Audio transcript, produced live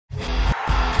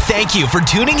Thank you for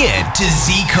tuning in to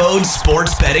Z Code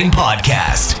Sports Betting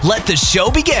Podcast. Let the show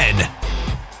begin.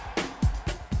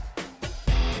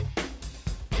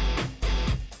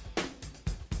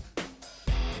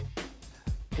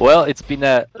 Well, it's been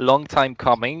a long time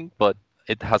coming, but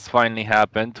it has finally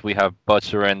happened. We have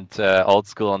Butcher and Old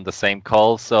School on the same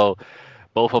call, so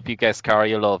both of you guys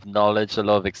carry a lot of knowledge, a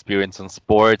lot of experience in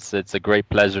sports. It's a great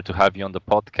pleasure to have you on the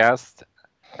podcast.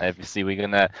 Obviously, we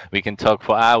can talk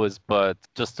for hours, but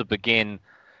just to begin,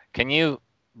 can you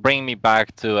bring me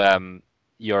back to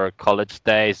your college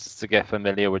days just to get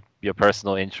familiar with your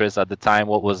personal interests at the time?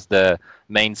 What was the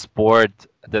main sport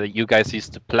that you guys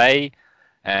used to play?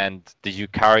 And did you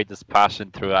carry this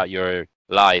passion throughout your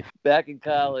life? Back in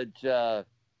college, I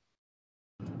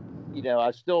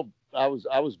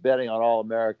was betting on all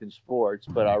American sports,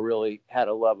 but I really had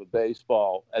a love of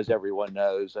baseball, as everyone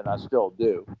knows, and I still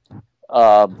do.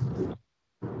 I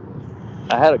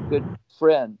had a good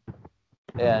friend,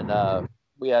 and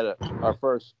we had our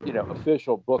first,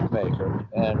 official bookmaker,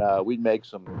 and we'd make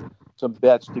some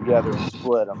bets together and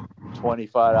split them,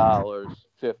 $25,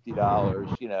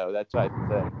 $50, that type of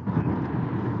thing.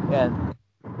 And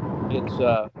it's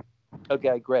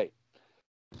okay, great.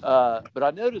 But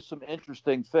I noticed some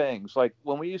interesting things. Like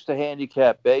when we used to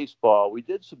handicap baseball, we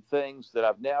did some things that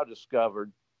I've now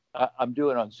discovered I'm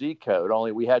doing on Z Code,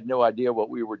 only we had no idea what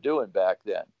we were doing back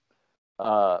then.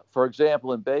 For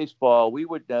example, in baseball, we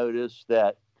would notice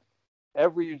that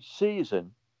every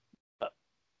season,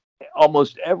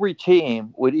 almost every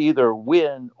team would either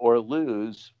win or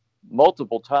lose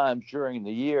multiple times during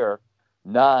the year,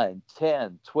 9,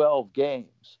 10, 12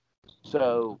 games.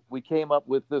 So we came up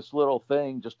with this little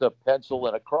thing, just a pencil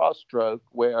and a cross stroke,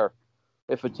 where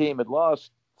if a team had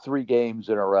lost 3 games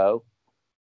in a row,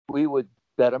 we would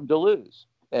bet them to lose.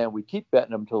 And we keep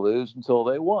betting them to lose until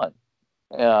they won.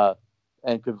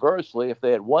 And conversely, if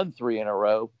they had won 3 in a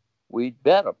row, we'd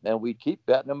bet them. And we'd keep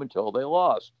betting them until they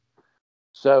lost.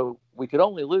 So we could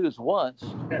only lose once,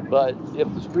 but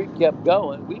if the streak kept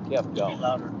going, we kept going.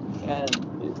 And,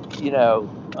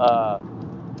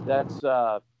 that's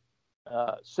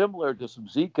similar to some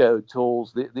Z Code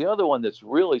tools. The other one that's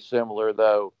really similar,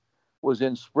 though, was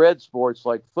in spread sports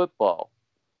like football.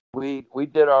 We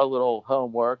did our little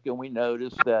homework, and we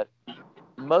noticed that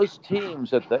most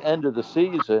teams at the end of the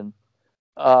season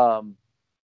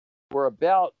were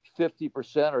about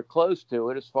 50% or close to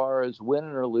it as far as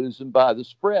winning or losing by the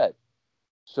spread.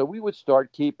 So we would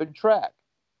start keeping track.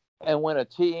 And when a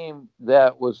team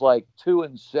that was like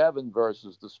 2-7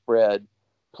 versus the spread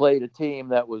played a team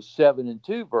that was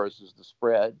 7-2 versus the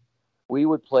spread, we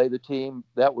would play the team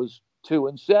that was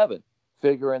 2-7,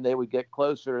 figuring they would get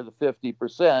closer to the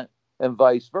 50% and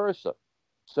vice versa.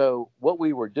 So what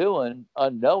we were doing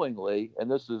unknowingly,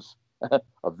 and this is a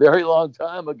very long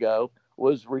time ago,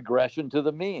 was regression to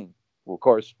the mean. Well, of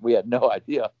course, we had no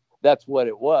idea that's what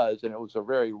it was, and it was a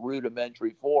very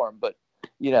rudimentary form. But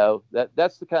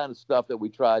that's the kind of stuff that we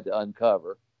tried to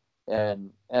uncover,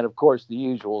 and of course the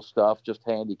usual stuff, just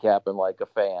handicapping like a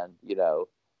fan.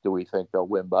 Do we think they'll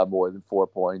win by more than 4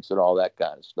 points and all that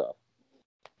kind of stuff?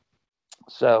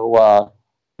 So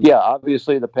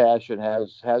obviously the passion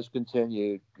has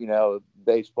continued.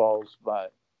 Baseball's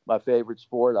my favorite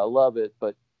sport. I love it,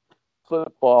 but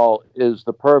football is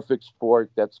the perfect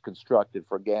sport that's constructed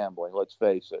for gambling. Let's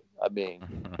face it. I mean,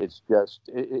 it's just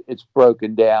it's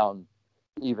broken down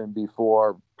even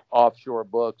before offshore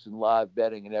books and live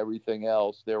betting and everything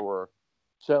else. There were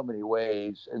so many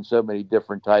ways and so many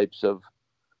different types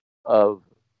of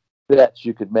bets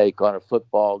you could make on a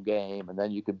football game, and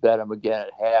then you could bet them again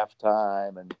at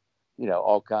halftime, and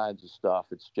all kinds of stuff.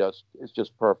 It's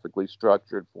just perfectly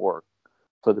structured for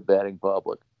the betting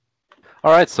public.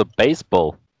 All right, so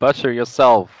baseball. Butcher,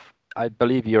 yourself, I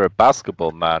believe you're a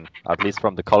basketball man, at least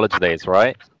from the college days,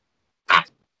 right?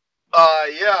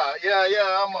 Yeah.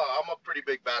 I'm a pretty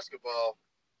big basketball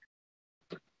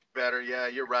better. Yeah,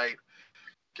 you're right.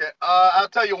 Okay, I'll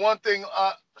tell you one thing.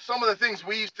 Some of the things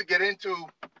we used to get into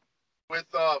with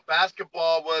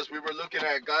basketball was we were looking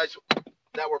at guys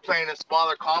that were playing in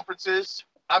smaller conferences.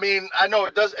 I mean, I know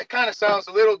it kind of sounds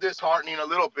a little disheartening a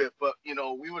little bit, but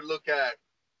we would look at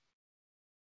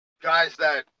guys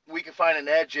that we could find an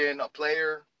edge in, a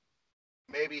player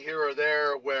maybe here or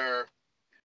there where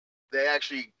they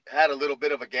actually had a little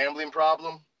bit of a gambling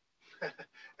problem,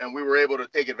 and we were able to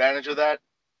take advantage of that.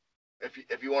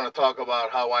 If you want to talk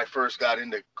about how I first got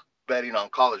into betting on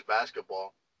college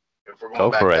basketball, if we're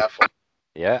going back that far.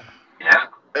 Yeah.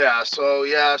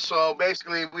 So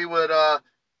basically we would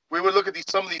look at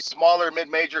some of these smaller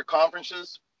mid-major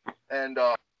conferences, and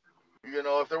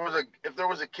if there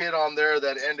was a kid on there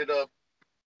that ended up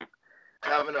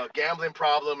having a gambling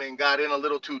problem and got in a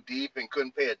little too deep and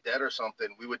couldn't pay a debt or something,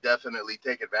 we would definitely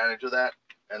take advantage of that.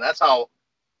 And that's how,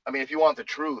 I mean, if you want the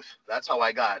truth, that's how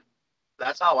I got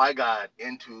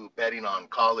into betting on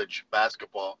college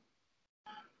basketball.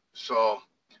 So,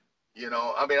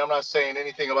 I mean, I'm not saying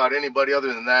anything about anybody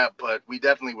other than that, but we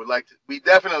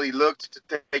definitely looked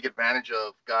to take advantage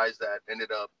of guys that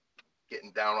ended up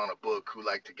getting down on a book who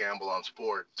like to gamble on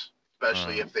sports,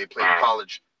 especially if they play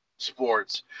college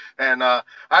sports. And I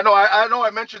know I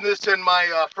mentioned this in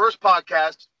my first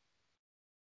podcast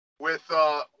with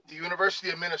the University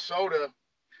of Minnesota.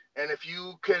 And if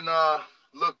you can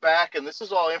look back, and this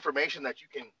is all information that you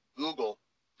can Google,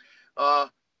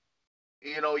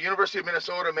 University of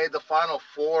Minnesota made the Final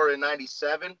Four in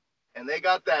 '97, and they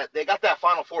got that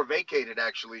Final Four vacated.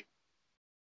 Actually,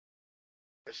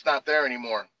 it's not there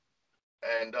anymore.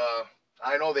 And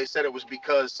I know they said it was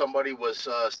because somebody was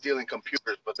stealing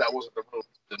computers, but that wasn't the real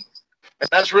reason. And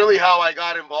that's really how I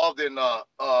got involved in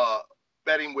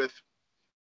betting with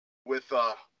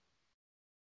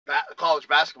college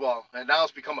basketball, and now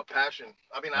it's become a passion.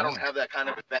 I mean, I don't have that kind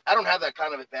of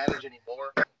advantage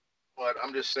anymore, but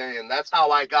I'm just saying that's how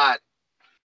I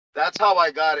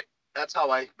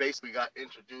basically got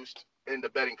introduced into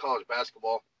betting college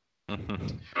basketball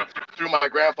through my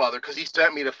grandfather, because he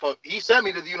sent me to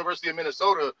the University of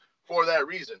Minnesota for that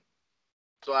reason.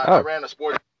 So I ran the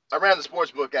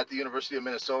sports book at the University of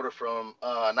Minnesota from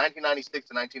 1996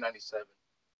 to 1997.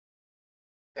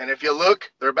 And if you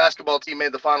look, their basketball team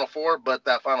made the Final Four, but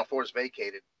that Final Four is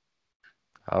vacated.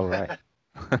 All right.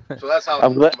 So that's how.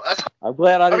 I'm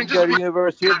glad I didn't go to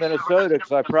University of Minnesota,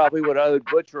 because I probably would have owed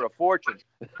Butcher a fortune.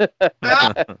 I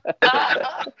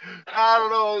don't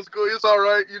know. It's cool. It's all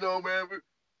right. Man.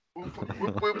 We'll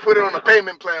put it on a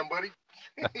payment plan, buddy.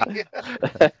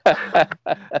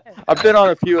 I've been on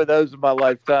a few of those in my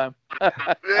lifetime.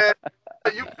 Yeah,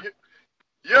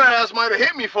 your ass might have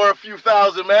hit me for a few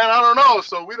thousand, man. I don't know.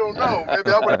 So we don't know.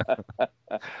 Maybe I would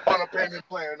on a payment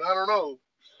plan. I don't know.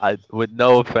 With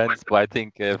no offense, but I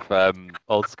think if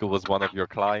Old School was one of your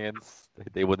clients,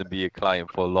 they wouldn't be a client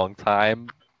for a long time.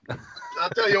 I'll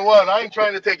tell you what, I ain't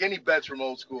trying to take any bets from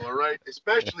Old School, all right?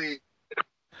 Especially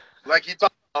like you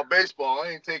talk about baseball. I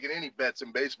ain't taking any bets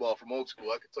in baseball from Old School.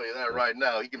 I can tell you that right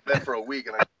now. He can bet for a week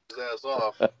and I get his ass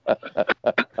off.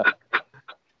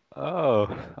 Oh,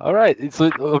 all right.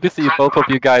 So obviously both of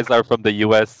you guys are from the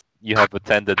US. You have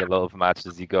attended a lot of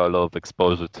matches. You got a lot of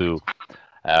exposure to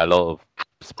a lot of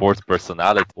sports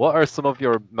personality. What are some of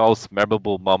your most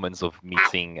memorable moments of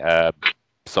meeting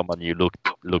someone you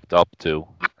looked up to,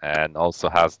 and also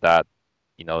has that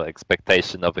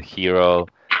expectation of a hero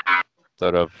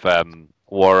sort of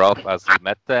wore off as you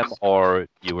met them, or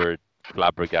you were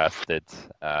flabbergasted,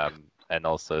 and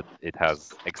also it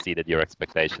has exceeded your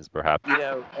expectations, perhaps?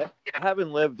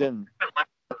 Having lived in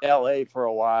LA for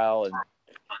a while,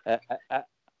 and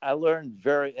I learned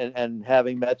and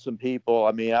having met some people.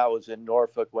 I mean, I was in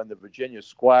Norfolk when the Virginia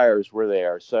Squires were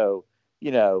there. So,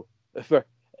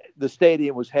 the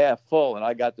stadium was half full, and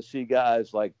I got to see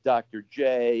guys like Dr.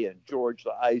 J and George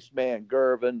the Iceman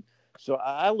Gervin. So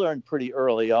I learned pretty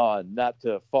early on not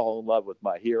to fall in love with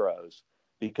my heroes,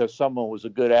 because someone was a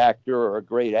good actor or a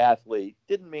great athlete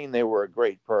didn't mean they were a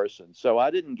great person. So I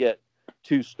didn't get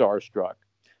too starstruck.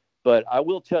 But I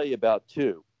will tell you about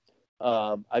two.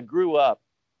 I grew up,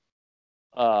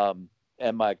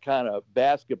 and my kind of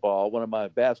one of my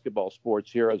basketball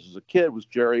sports heroes as a kid was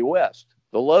Jerry West,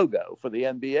 the logo for the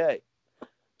NBA.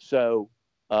 So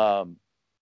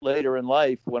later in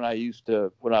life, when I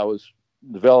was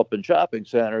developing shopping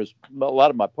centers, a lot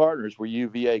of my partners were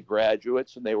UVA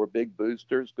graduates, and they were big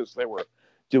boosters because they were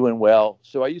doing well.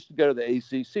 So I used to go to the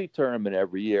ACC tournament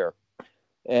every year.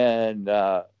 And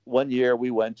one year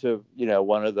we went to,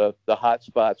 one of the hot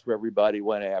spots where everybody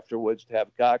went afterwards to have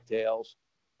cocktails.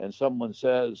 And someone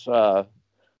says,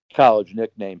 college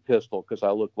nickname Pistol, because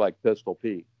I looked like Pistol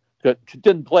Pete.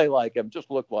 Didn't play like him,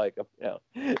 just looked like him.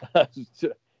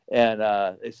 And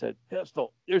they said,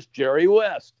 Pistol, there's Jerry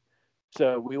West.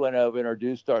 So we went over,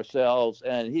 introduced ourselves,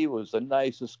 and he was the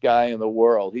nicest guy in the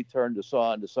world. He turned us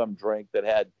on to some drink that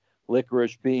had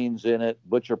licorice beans in it.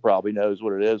 Butcher probably knows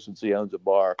what it is since he owns a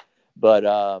bar. But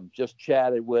just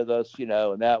chatted with us,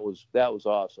 and that was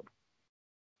awesome.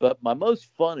 But my most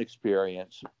fun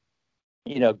experience,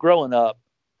 growing up,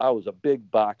 I was a big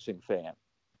boxing fan.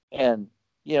 And,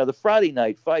 the Friday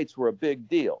night fights were a big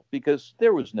deal because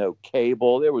there was no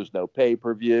cable, there was no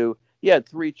pay-per-view. You had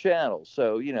 3 channels.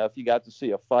 So, if you got to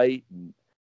see a fight, and,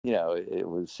 it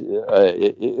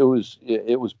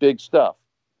was big stuff.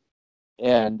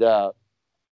 And I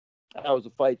was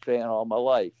a fight fan all my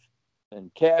life.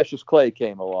 And Cassius Clay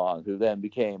came along, who then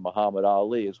became Muhammad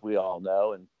Ali, as we all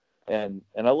know, and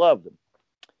I loved him.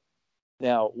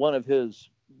 Now, one of his,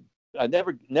 I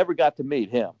never got to meet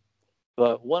him,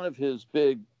 but one of his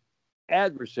big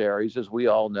adversaries, as we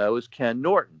all know, is Ken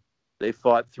Norton. They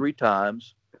fought 3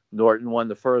 times. Norton won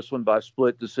the first one by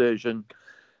split decision.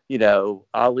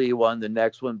 Ali won the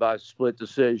next one by split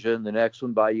decision, the next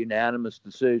one by unanimous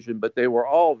decision, but they were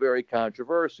all very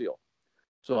controversial.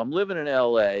 So I'm living in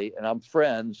LA and I'm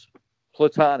friends,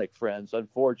 platonic friends,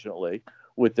 unfortunately,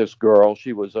 with this girl.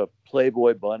 She was a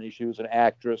Playboy bunny. She was an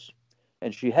actress.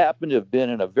 And she happened to have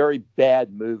been in a very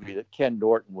bad movie that Ken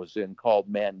Norton was in called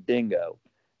Mandingo.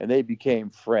 And they became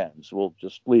friends. We'll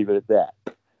just leave it at that.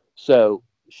 So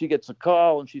she gets a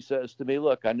call and she says to me,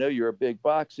 look, I know you're a big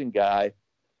boxing guy.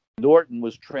 Norton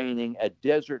was training at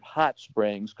Desert Hot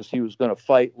Springs because he was going to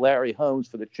fight Larry Holmes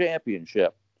for the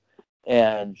championship.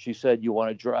 And she said, you want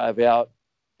to drive out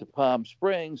to Palm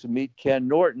Springs and meet Ken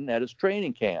Norton at his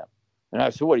training camp? And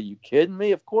I said, what, are you kidding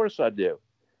me? Of course I do.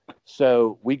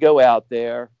 So we go out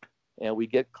there and we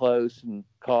get close and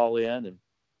call in, and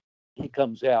he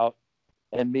comes out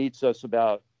and meets us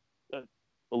about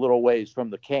a little ways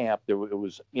from the camp. It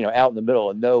was, out in the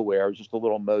middle of nowhere. It was just a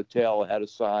little motel. It had a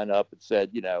sign up that said,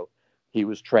 he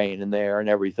was training there and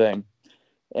everything.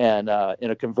 And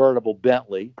in a convertible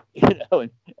Bentley,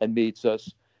 and meets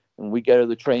us. And we go to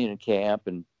the training camp,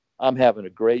 and I'm having a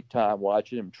great time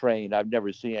watching him train. I've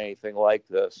never seen anything like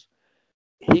this.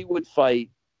 He would fight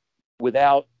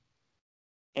without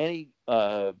any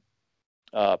pauses,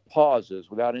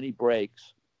 without any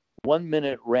breaks,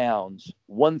 1-minute rounds,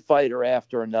 one fighter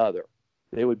after another.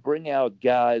 They would bring out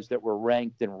guys that were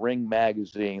ranked in Ring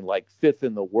Magazine, like 5th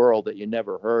in the world, that you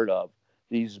never heard of.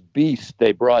 These beasts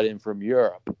they brought in from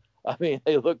Europe. I mean,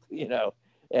 they looked,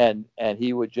 and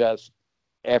he would just,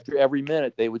 after every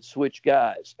minute, they would switch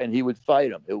guys and he would fight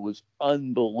them. It was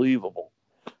unbelievable.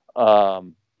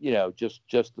 Just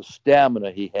the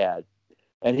stamina he had.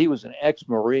 And he was an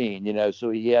ex-Marine, so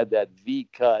he had that V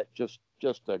cut, just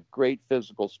a great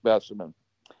physical specimen.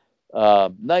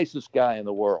 Nicest guy in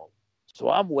the world. So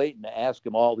I'm waiting to ask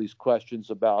him all these questions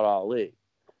about Ali.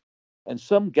 And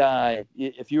some guy,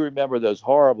 if you remember those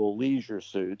horrible leisure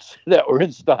suits that were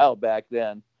in style back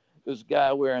then, this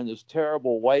guy wearing this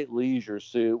terrible white leisure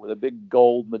suit with a big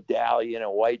gold medallion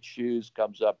and white shoes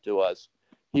comes up to us.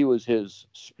 He was his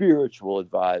spiritual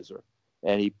advisor.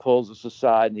 And he pulls us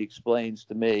aside and he explains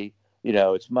to me,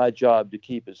 it's my job to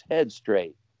keep his head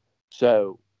straight.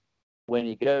 So when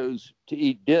he goes to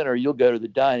eat dinner, you'll go to the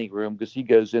dining room because he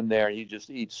goes in there and he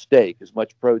just eats steak, as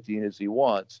much protein as he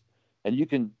wants. And you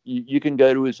can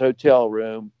go to his hotel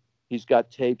room. He's got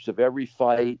tapes of every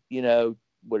fight,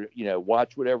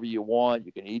 watch whatever you want.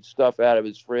 You can eat stuff out of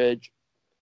his fridge.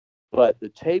 But the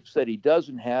tapes that he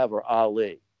doesn't have are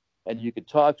Ali. And you can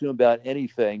talk to him about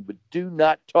anything, but do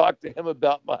not talk to him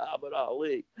about Muhammad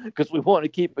Ali because we want to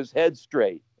keep his head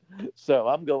straight. So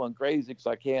I'm going crazy because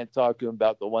I can't talk to him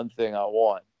about the one thing I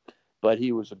want. But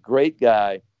he was a great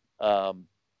guy.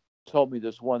 Told me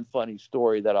this one funny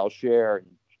story that I'll share.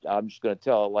 I'm just going to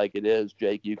tell it like it is.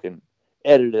 Jake, you can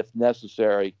edit if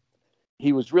necessary.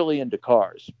 He was really into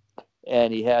cars.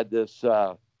 And he had this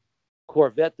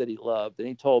Corvette that he loved. And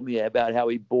he told me about how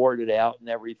he bored it out and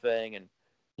everything. And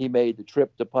he made the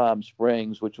trip to Palm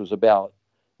Springs, which was about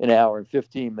an hour and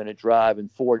 15-minute drive in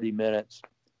 40 minutes.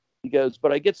 He goes,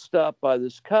 but I get stopped by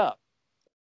this cop.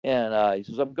 And he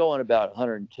says, I'm going about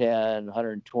 110,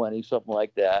 120, something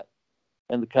like that.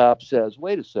 And the cop says,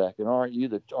 wait a second, aren't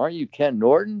you Ken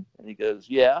Norton? And he goes,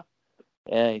 yeah.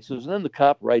 And he says, and then the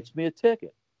cop writes me a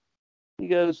ticket. He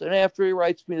goes, and after he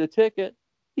writes me the ticket,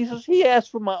 he says, he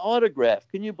asked for my autograph.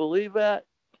 Can you believe that?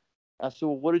 I said,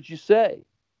 well, what did you say?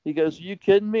 He goes, are you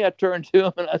kidding me? I turned to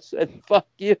him and I said, fuck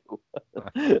you.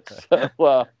 So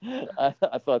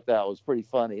I thought that was pretty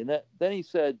funny. And then he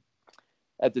said,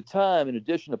 at the time, in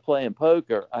addition to playing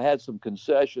poker, I had some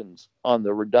concessions on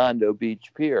the Redondo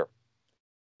Beach Pier.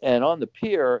 And on the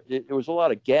pier, there was a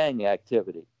lot of gang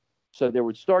activity. So there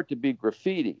would start to be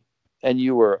graffiti. And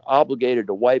you were obligated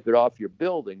to wipe it off your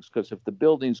buildings because if the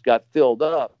buildings got filled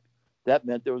up, that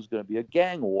meant there was going to be a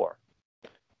gang war.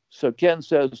 So Ken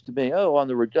says to me, oh, on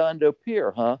the Redondo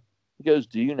Pier, huh? He goes,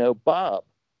 do you know Bob?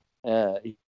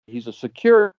 He's a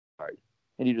security guard.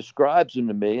 And he describes him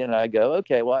to me. And I go,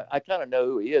 okay, well, I kind of know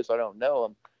who he is. I don't know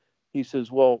him. He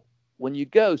says, well, when you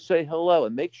go, say hello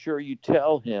and make sure you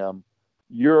tell him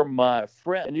you're my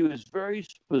friend. And he was very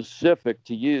specific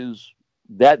to use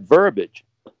that verbiage.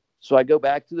 So I go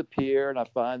back to the pier and I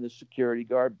find the security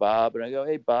guard, Bob. And I go,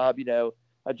 hey, Bob,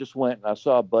 I just went and I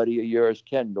saw a buddy of yours,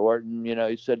 Ken Norton.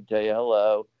 He said to you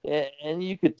hello, and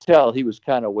you could tell he was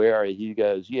kind of wary. He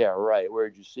goes, "Yeah, right.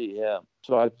 Where'd you see him?"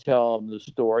 So I tell him the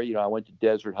story. I went to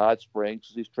Desert Hot Springs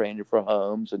because he's training for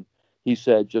Holmes, and he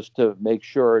said just to make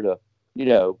sure to,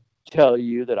 tell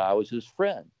you that I was his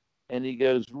friend. And he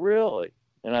goes, "Really?"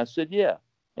 And I said, "Yeah."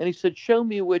 And he said, "Show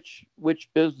me which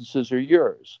businesses are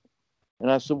yours." And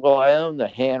I said, "Well, I own the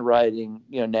handwriting,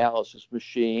 analysis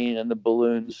machine and the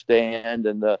balloon stand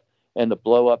and the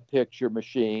blow up picture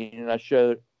machine." And I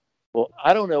showed, well,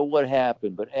 I don't know what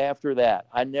happened, but after that,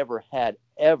 I never had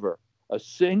ever a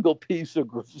single piece of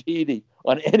graffiti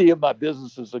on any of my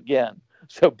businesses again.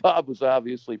 So Bob was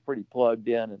obviously pretty plugged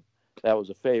in, and that was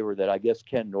a favor that I guess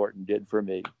Ken Norton did for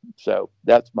me. So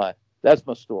that's my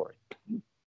story.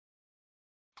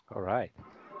 All right.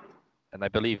 And I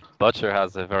believe Butcher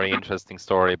has a very interesting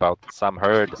story about Sam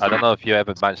Hurd. I don't know if you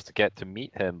ever managed to get to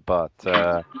meet him, but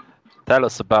tell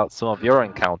us about some of your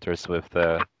encounters with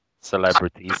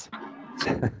celebrities.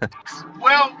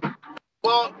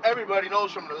 Well, everybody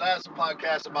knows from the last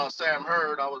podcast about Sam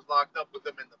Hurd. I was locked up with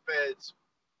him in the feds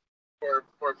for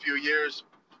a few years.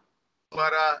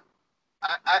 But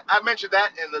I mentioned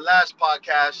that in the last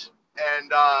podcast,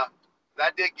 and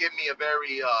that did give me a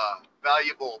very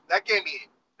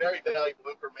very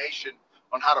valuable information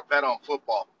on how to bet on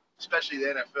football, especially the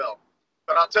NFL.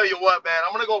 But I'll tell you what, man,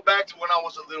 I'm going to go back to when I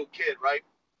was a little kid, right?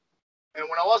 And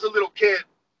when I was a little kid,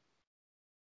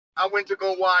 I went to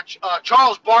go watch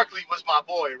Charles Barkley was my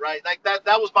boy, right? Like that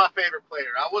was my favorite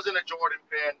player. I wasn't a Jordan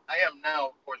fan. I am now,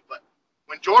 of course, but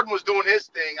when Jordan was doing his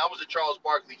thing, I was a Charles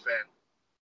Barkley fan.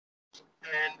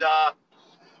 And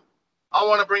I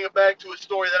want to bring it back to a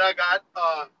story that I got.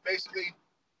 Basically,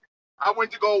 I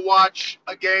went to go watch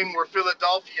a game where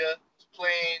Philadelphia was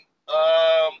playing.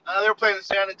 They were playing the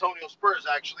San Antonio Spurs,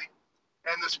 actually.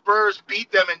 And the Spurs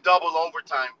beat them in double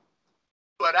overtime.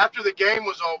 But after the game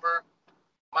was over,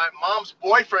 my mom's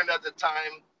boyfriend at the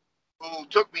time, who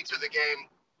took me to the game,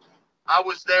 I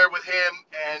was there with him.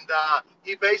 And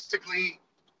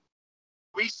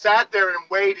we sat there and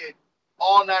waited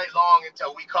all night long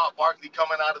until we caught Barkley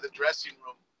coming out of the dressing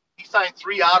room. He signed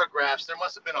 3 autographs. There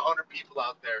must have been 100 people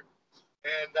out there.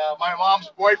 And my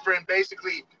mom's boyfriend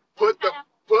basically put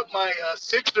my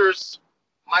Sixers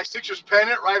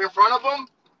pennant right in front of him,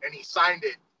 and he signed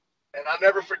it. And I'll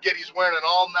never forget, he's wearing an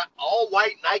all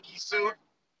white Nike suit,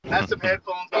 had some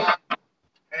headphones on,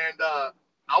 and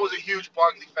I was a huge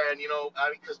Barkley fan,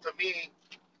 because to me,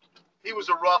 he was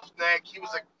a roughneck. He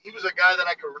was a guy that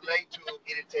I could relate to.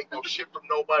 He didn't take no shit from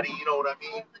nobody, you know what I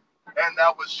mean? And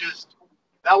that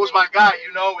was my guy,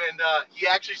 and he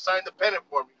actually signed the pennant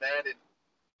for me, man,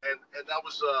 and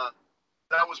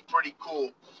that was pretty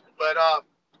cool. But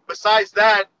besides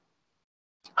that,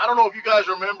 I don't know if you guys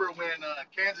remember when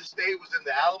Kansas State was in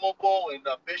the Alamo Bowl and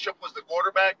Bishop was the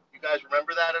quarterback. You guys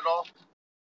remember that at all?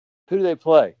 Who do they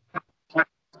play?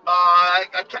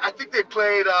 I think they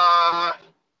played.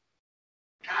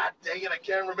 God dang it, I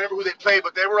can't remember who they played,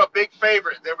 but they were a big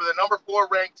favorite. They were the number 4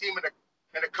 ranked team in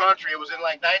the country. It was in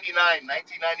like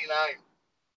 1999.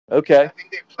 Okay. I think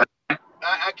they played.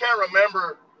 I can't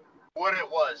remember what it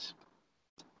was,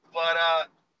 but I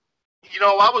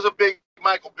was a big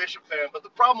Michael Bishop fan. But the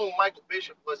problem with Michael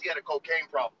Bishop was he had a cocaine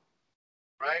problem,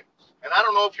 right? And I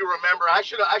don't know if you remember. I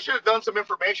should have done some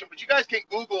information, but you guys can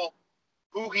Google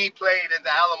who he played in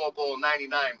the Alamo Bowl in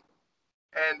 '99.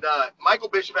 And Michael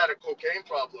Bishop had a cocaine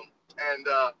problem, and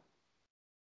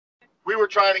we were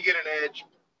trying to get an edge,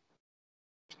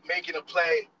 making a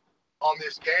play on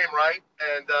this game, right?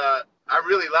 And I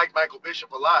really liked Michael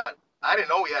Bishop a lot. I didn't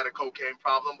know he had a cocaine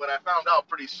problem, but I found out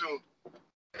pretty soon.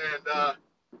 And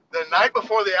the night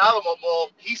before the Alamo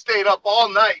Bowl, he stayed up all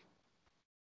night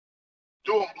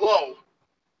doing blow,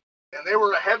 and they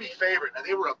were a heavy favorite, and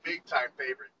they were a big-time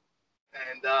favorite.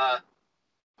 And I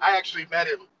actually met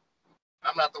him.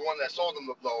 I'm not the one that sold him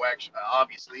the blow, actually,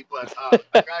 obviously, but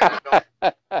a guy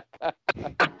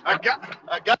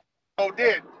I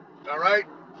did, all right?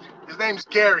 His name's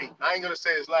Gary. I ain't going to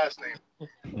say his last name.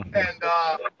 And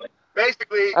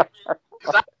basically,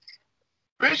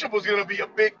 Bishop was going to be a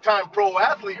big-time pro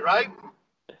athlete, right?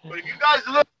 But if you guys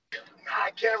look, I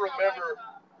can't remember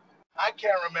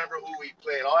who he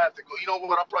played. I'll have to go. You know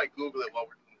what? I'll probably Google it while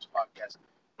we're doing this podcast.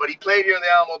 But he played here in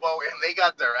the Alamo Bowl, and they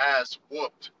got their ass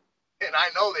whooped. And I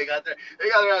know they got their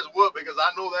ass whooped because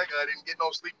I know that guy didn't get no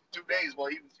sleep for 2 days while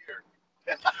he was here.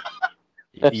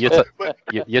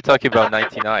 You're talking about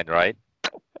 '99, right?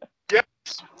 Yes.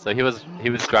 So he was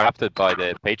drafted by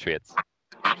the Patriots.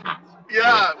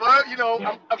 Yeah, well,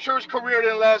 I'm sure his career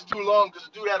didn't last too long because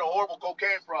the dude had a horrible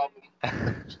cocaine problem.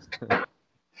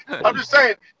 I'm just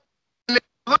saying,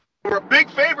 were big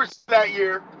favorites that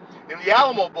year in the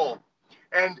Alamo Bowl,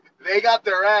 and they got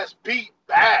their ass beat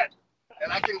bad.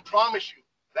 And I can promise you,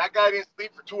 that guy didn't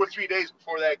sleep for 2 or 3 days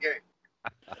before that game.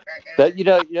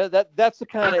 That's the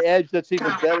kind of edge that's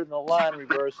even better than the line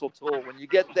reversal tool. When you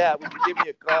get that, would you give me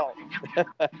a call?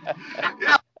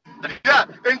 yeah,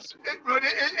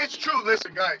 it's true.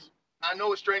 Listen, guys, I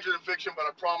know it's stranger than fiction, but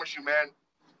I promise you, man,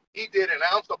 he did an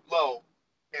ounce of blow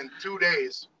in 2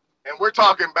 days. And we're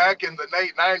talking back in the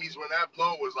late 90s when that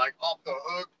blow was like off the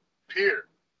hook, period.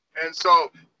 And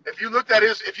so if you look at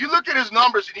his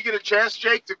numbers and you get a chance,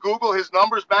 Jake, to Google his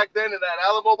numbers back then in that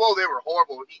Alamo Bowl, they were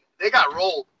horrible. They got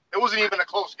rolled. It wasn't even a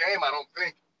close game, I don't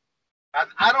think.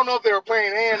 I don't know if they were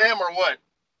playing A&M or what.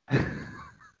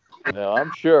 No,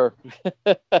 I'm sure.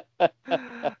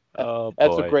 Oh,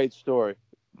 That's boy. a great story.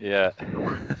 Yeah.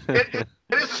 It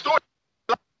is a story.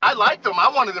 I liked him. I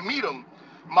wanted to meet him.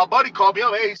 My buddy called me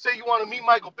up. Hey, he said you want to meet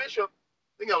Michael Bishop.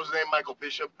 I think that was his name, Michael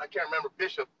Bishop. I can't remember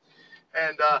Bishop.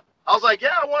 And I was like,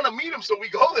 yeah, I want to meet him. So we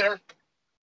go there.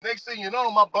 Next thing you know,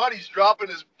 my buddy's dropping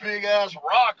his big-ass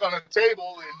rock on a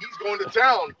table, and he's going to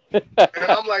town. And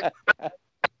I'm like,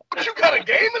 you got a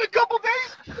game in a couple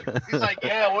days? He's like,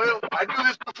 yeah, well, I do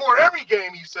this before every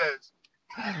game, he says.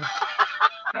 I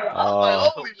was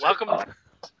like, holy shit. Welcome.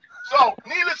 So,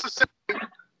 needless to say,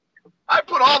 I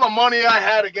put all the money I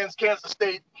had against Kansas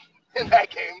State in that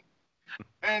game.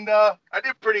 And I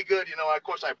did pretty good. You know, of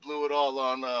course, I blew it all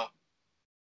on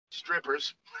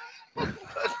strippers. but,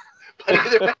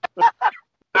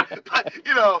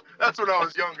 you know, that's when I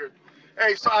was younger.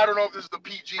 Hey, so I don't know if this is the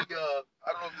PG.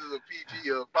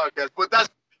 Podcast, but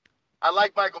I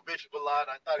like Michael Bishop a lot.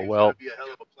 I thought he was going to be a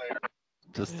hell of a player.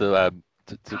 Just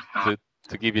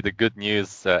to give you the good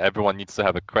news, everyone needs to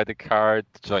have a credit card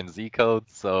to join Z Code,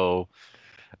 so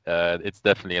it's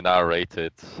definitely an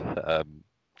R-rated,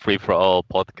 free for all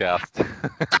podcast.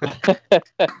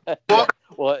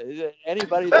 Well,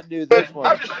 anybody that knew this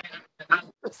one.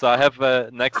 So I have a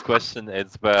next question.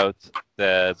 It's about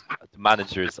the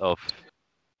managers of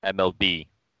MLB.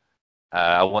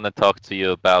 I want to talk to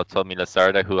you about Tommy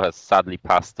Lasorda, who has sadly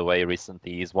passed away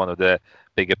recently. He's one of the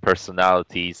bigger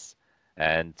personalities.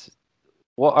 And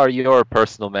what are your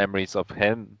personal memories of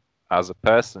him as a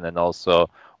person, and also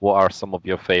what are some of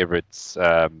your favorite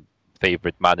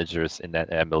managers in that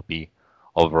MLB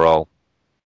overall?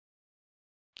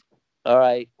 All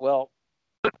right. Well,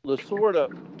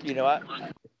 Lasorda, you know,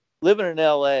 living in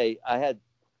LA,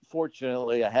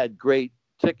 fortunately, I had great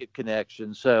ticket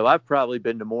connections. So I've probably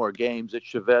been to more games at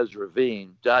Chavez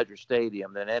Ravine, Dodger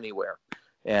Stadium, than anywhere.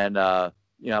 And,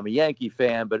 you know, I'm a Yankee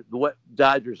fan, but the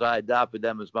Dodgers, I adopted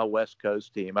them as my West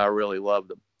Coast team. I really loved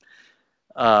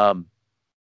them.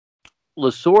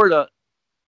 Lasorda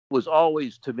was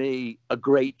always, to me, a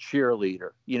great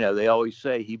cheerleader. You know, they always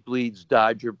say he bleeds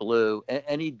Dodger blue,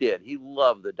 and he did. He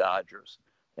loved the Dodgers,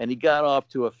 and he got off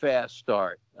to a fast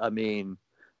start. I mean,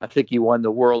 I think he won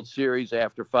the World Series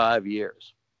after 5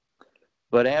 years.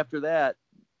 But after that,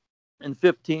 in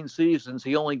 15 seasons,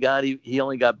 he only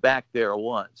got back there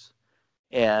once.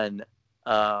 And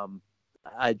I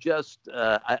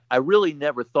really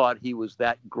never thought he was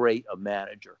that great a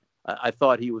manager. I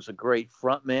thought he was a great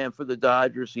front man for the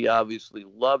Dodgers. He obviously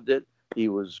loved it. He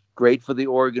was great for the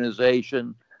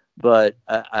organization, but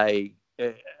I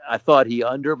thought he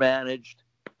undermanaged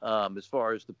as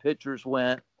far as the pitchers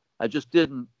went. I just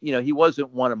didn't, you know, he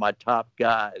wasn't one of my top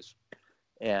guys.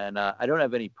 And I don't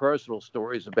have any personal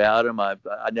stories about him. I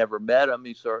never met him.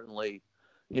 He certainly,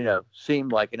 you know,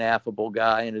 seemed like an affable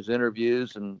guy in his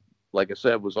interviews. And like I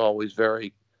said, was always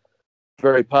very,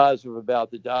 very positive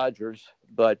about the Dodgers.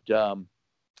 But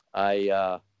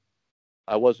I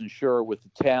wasn't sure with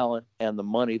the talent and the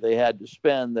money they had to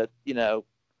spend that, you know,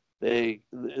 they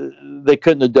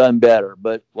couldn't have done better.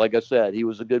 But like I said, he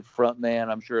was a good front man.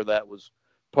 I'm sure that was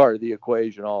part of the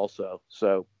equation also.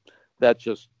 So that's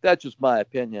just my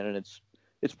opinion, and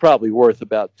it's probably worth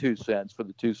about 2 cents for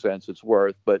the 2 cents it's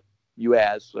worth. But you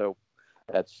asked, so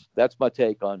that's my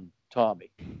take on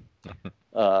Tommy.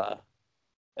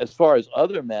 As far as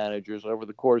other managers over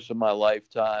the course of my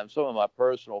lifetime, some of my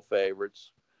personal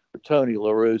favorites were Tony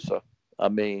La Russa. I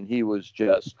mean, he was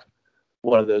just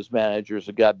one of those managers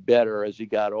that got better as he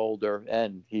got older,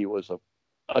 and he was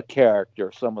a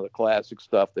character. Some of the classic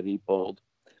stuff that he pulled.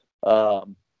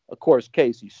 Of course,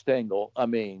 Casey Stengel. I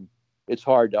mean, it's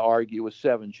hard to argue with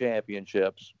 7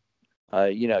 championships.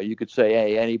 You know, you could say,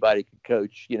 hey, anybody could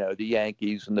coach, you know, the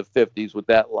Yankees in the 50s with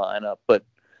that lineup. But,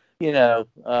 you know,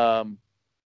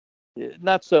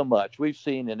 not so much. We've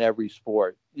seen in every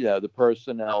sport, you know, the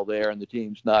personnel there and the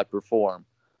teams not perform.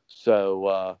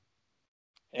 So,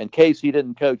 and Casey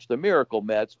didn't coach the Miracle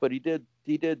Mets, but he did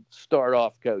start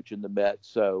off coaching the Mets,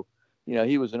 so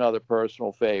he was another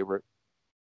personal favorite.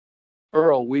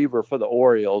 Earl Weaver for the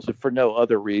Orioles, if for no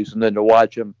other reason than to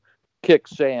watch him kick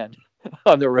sand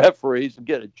on the referees and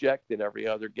get ejected every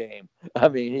other game. I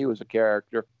mean, he was a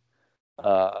character.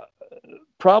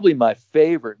 Probably my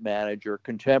favorite manager,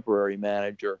 contemporary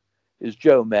manager, is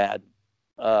Joe Madden.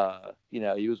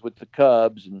 He was with the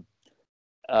Cubs, and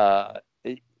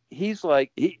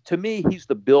to me, he's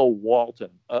the Bill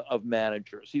Walton of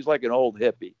managers. He's like an old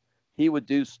hippie. He would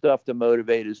do stuff to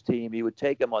motivate his team. He would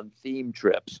take them on theme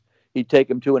trips. He'd take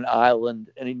them to an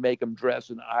island, and he'd make them dress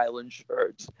in island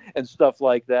shirts and stuff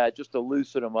like that, just to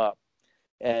loosen them up.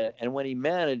 And when he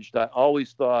managed, I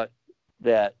always thought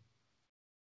that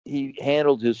he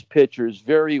handled his pitchers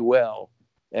very well.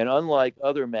 And unlike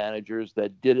other managers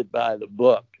that did it by the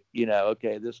book,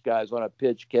 okay, this guy's on a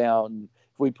pitch count, and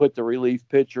if we put the relief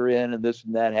pitcher in and this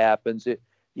and that happens,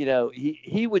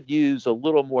 he would use a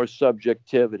little more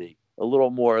subjectivity, a little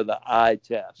more of the eye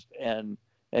test. And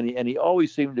he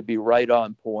always seemed to be right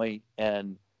on point,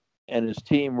 and his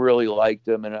team really liked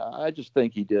him. And I just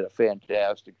think he did a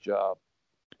fantastic job.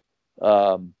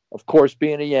 Of course,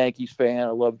 being a Yankees fan,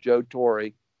 I love Joe Torre.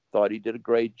 Thought he did a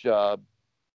great job.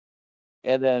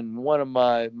 And then one of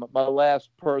my last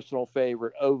personal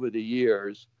favorite over the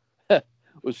years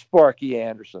was Sparky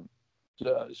Anderson.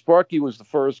 Sparky was the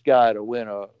first guy to win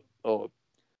a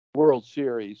World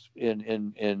Series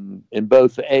in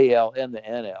both the AL and the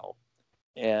NL.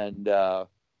 And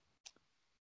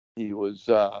he was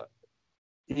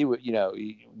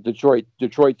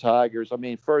Detroit Tigers. I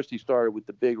mean, first he started with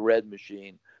the Big Red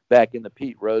Machine back in the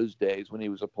Pete Rose days when he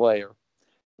was a player,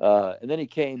 and then he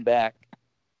came back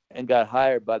and got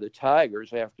hired by the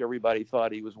Tigers after everybody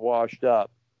thought he was washed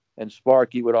up. And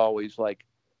Sparky would always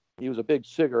he was a big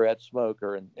cigarette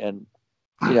smoker, and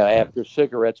after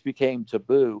cigarettes became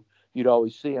taboo, you'd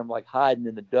always see him hiding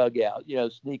in the dugout,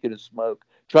 sneaking a smoke,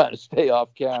 trying to stay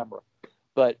off camera.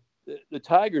 But the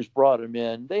Tigers brought him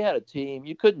in. They had a team.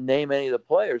 You couldn't name any of the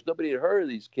players. Nobody had heard of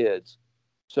these kids.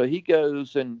 So he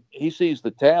goes and he sees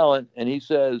the talent, and he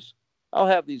says, I'll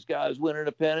have these guys winning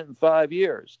a pennant in 5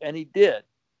 years. And he did.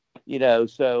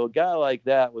 So a guy like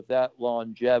that with that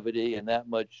longevity and that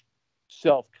much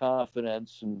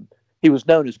self-confidence, and he was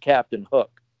known as Captain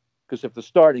Hook, because if the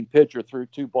starting pitcher threw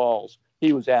 2 balls,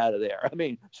 he was out of there. I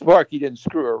mean, Sparky didn't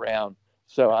screw around.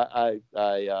 So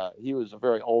he was a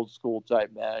very old school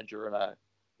type manager, and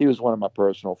he was one of my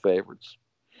personal favorites.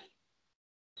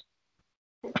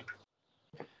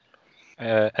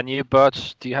 And you,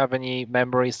 Butch, do you have any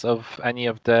memories of any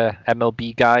of the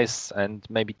MLB guys, and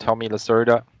maybe Tommy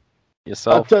Lacerda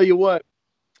yourself? I'll tell you what,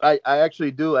 I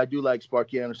actually do. I do like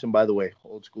Sparky Anderson, by the way.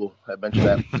 Old school. I mentioned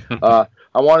that.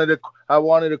 I wanted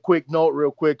a quick note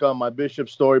real quick on my Bishop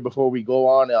story before we go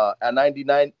on. At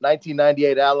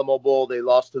 1998 Alamo Bowl, they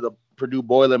lost to the Purdue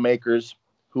Boilermakers,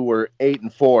 who were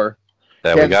 8-4.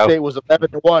 There Kansas we go. State was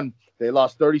 11-1. They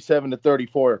lost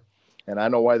 37-34, and I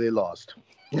know why they lost.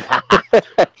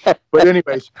 But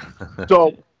anyways,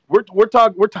 so we're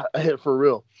talking for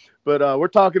real. But we're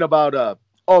talking about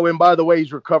oh, and by the way,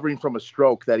 he's recovering from a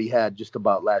stroke that he had just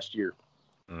about last year.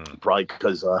 Probably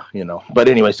because, But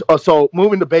anyways, so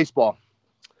moving to baseball.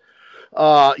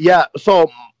 Yeah, so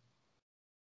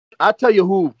I'll tell you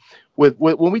who,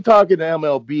 when we talk in the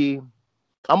MLB,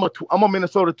 I'm a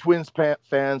Minnesota Twins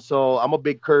fan, so I'm a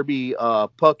big Kirby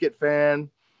Puckett fan,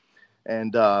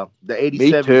 and the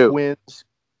 87 Twins.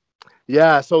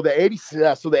 Yeah, so the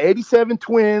 87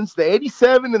 Twins, the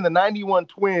 87 and the 91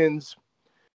 Twins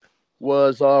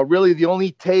was really the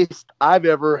only taste I've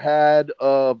ever had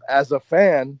of as a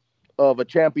fan of a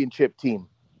championship team.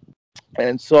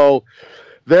 And so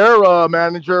their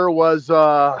manager was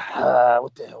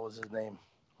what the hell was his name?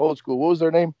 Old school. What was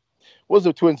their name? What was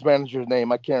the Twins manager's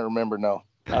name? I can't remember now.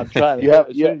 I'm trying to.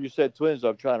 As soon as you said Twins,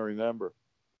 I'm trying to remember.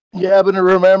 Yeah, but to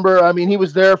remember, I mean, he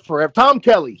was there forever. Tom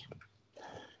Kelly.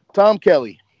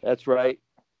 That's right.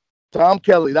 Tom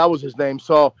Kelly. That was his name.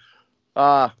 So,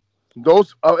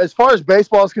 those as far as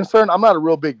baseball is concerned, I'm not a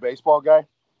real big baseball guy,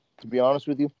 to be honest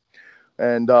with you.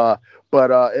 And but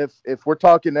if we're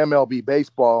talking MLB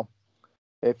baseball,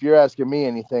 if you're asking me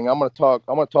anything, I'm gonna talk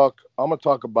about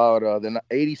the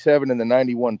 87 and the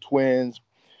 91 Twins.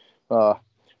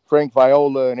 Frank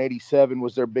Viola in 87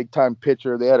 was their big time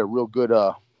pitcher. They had a real good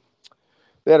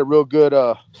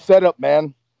setup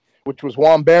man, which was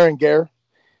Juan Berenguer.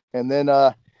 And then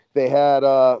they had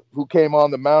who came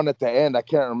on the mound at the end. I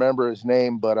can't remember his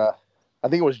name, but I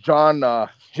think it was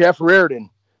Jeff Reardon.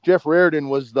 Jeff Reardon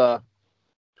was their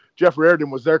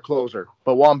closer,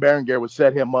 but Juan Berenguer would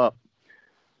set him up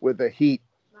with the heat.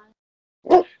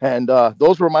 And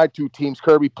those were my two teams: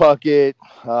 Kirby Puckett,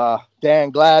 Dan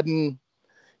Gladden,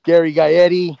 Gary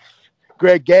Gaetti,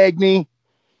 Greg Gagne,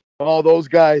 all those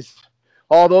guys.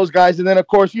 And then, of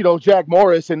course, Jack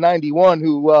Morris in 91,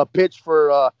 who pitched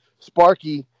for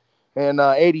Sparky in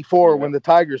 84 when the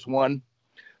Tigers won.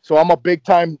 So I'm a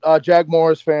big-time Jack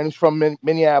Morris fan. He's from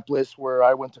Minneapolis, where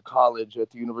I went to college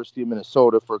at the University of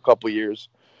Minnesota for a couple of years.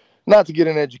 Not to get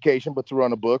an education, but to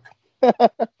run a book.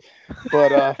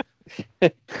 But,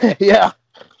 yeah.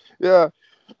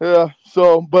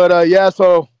 So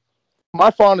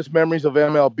my fondest memories of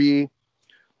MLB,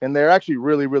 and they're actually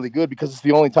really, really good because it's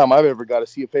the only time I've ever got to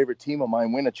see a favorite team of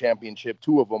mine win a championship.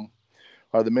 Two of them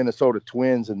are the Minnesota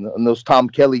Twins and those Tom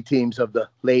Kelly teams of the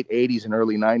late 80s and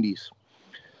early 90s.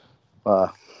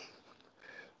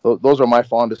 Those are my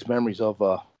fondest memories of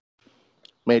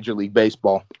Major League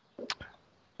Baseball.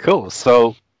 Cool.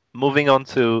 So moving on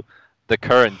to the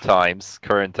current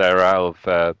era of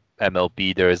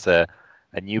MLB, there's a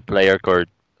new player called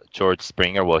George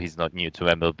Springer. Well, he's not new to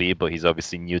MLB, but he's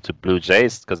obviously new to Blue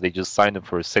Jays because they just signed him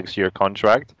for a 6-year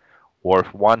contract worth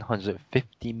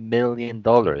 $150 million.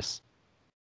 Do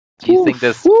you think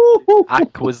this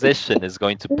acquisition is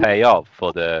going to pay off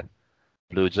for the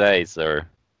Blue Jays, or?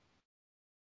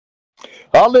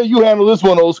 I'll let you handle this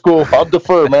one, Old School. I'll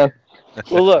defer, man.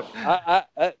 Well, look,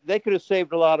 I they could have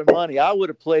saved a lot of money. I would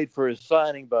have played for his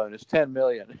signing bonus, $10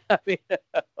 million. I mean,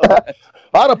 I'd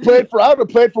have played for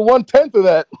 1/10 of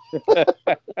that.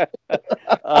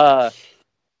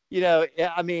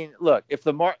 I mean, look, if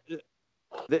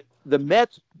the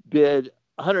Mets bid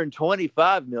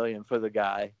 $125 million for the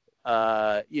guy,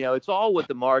 it's all what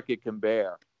the market can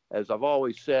bear. As I've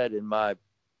always said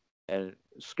and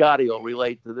Scotty will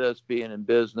relate to this, being in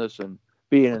business and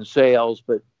being in sales,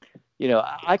 but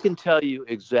I can tell you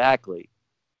exactly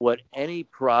what any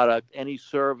product, any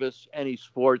service, any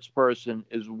sports person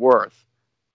is worth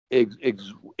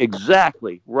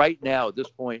exactly right now at this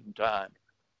point in time.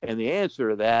 And the answer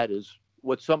to that is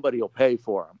what somebody will pay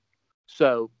for him.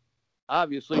 So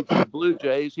obviously for the Blue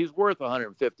Jays, he's worth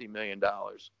 $150 million.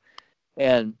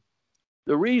 And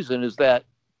the reason is that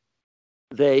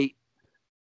they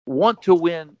want to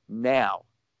win now.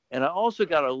 And I also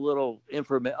got a little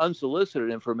unsolicited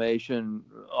information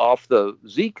off the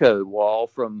Z Code wall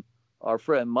from our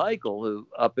friend Michael, who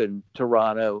up in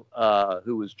Toronto,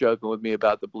 who was joking with me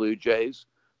about the Blue Jays,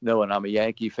 knowing I'm a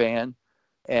Yankee fan.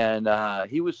 And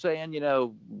he was saying,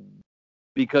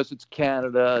 because it's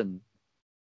Canada and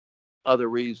other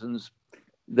reasons,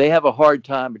 they have a hard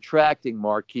time attracting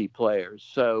marquee players.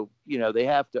 So, they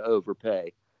have to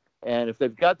overpay. And if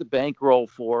they've got the bankroll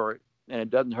for it, and it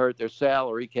doesn't hurt their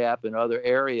salary cap in other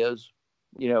areas,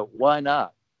 why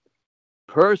not?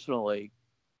 Personally,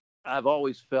 I've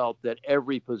always felt that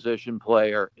every position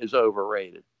player is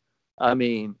overrated. I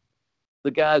mean,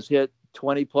 the guy's hit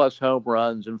 20-plus home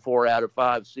runs in 4 out of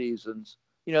 5 seasons.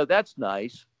 That's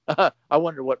nice. I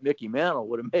wonder what Mickey Mantle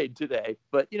would have made today,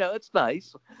 but, it's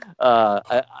nice.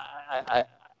 I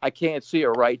can't see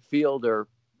a right fielder.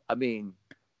 I mean,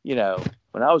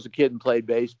 when I was a kid and played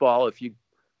baseball, if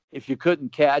you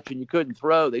couldn't catch and you couldn't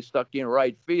throw, they stuck you in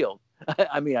right field.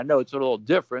 I mean, I know it's a little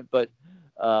different, but,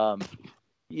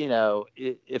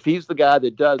 if he's the guy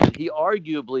that does it, he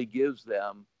arguably gives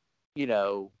them,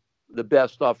 the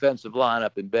best offensive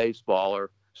lineup in baseball,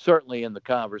 or certainly in the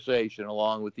conversation,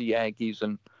 along with the Yankees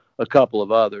and a couple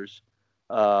of others.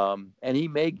 And he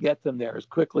may get them there as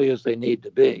quickly as they need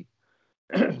to be.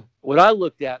 What I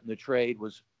looked at in the trade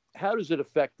was, how does it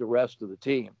affect the rest of the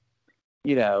team?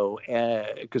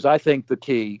 Because I think the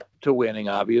key to winning,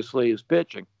 obviously, is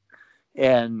pitching.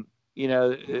 And,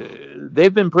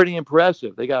 they've been pretty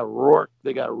impressive. They got Rourke,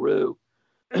 they got Rue,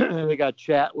 they got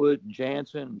Chatwood and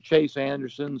Jansen and Chase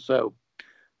Anderson. So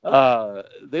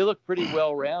they look pretty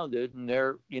well-rounded, and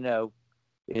they're, you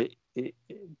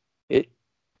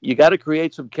got to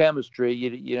create some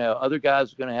chemistry. Other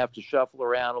guys are going to have to shuffle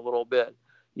around a little bit.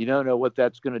 You don't know what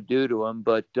that's going to do to them,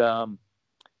 but,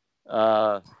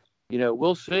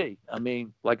 we'll see. I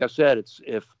mean, like I said, it's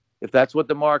if that's what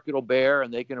the market will bear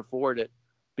and they can afford it.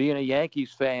 Being a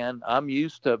Yankees fan, I'm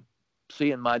used to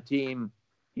seeing my team,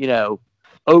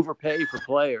 overpay for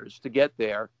players to get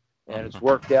there, and it's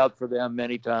worked out for them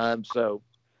many times. So,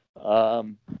 I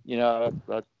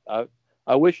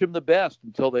wish them the best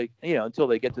until they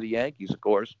get to the Yankees, of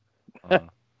course.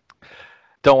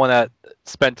 Don't want to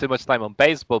spend too much time on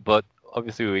baseball, but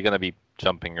obviously we're going to be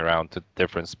jumping around to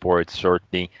different sports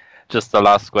shortly. Just the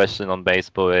last question on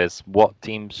baseball is, what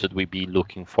team should we be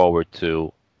looking forward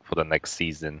to for the next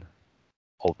season,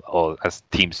 or as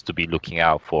teams to be looking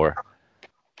out for?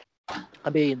 I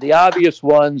mean, the obvious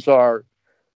ones are,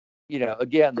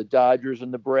 again, the Dodgers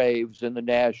and the Braves in the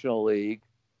National League.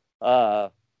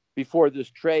 Before this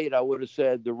trade, I would have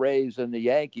said the Rays and the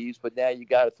Yankees, but now you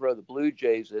got to throw the Blue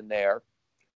Jays in there.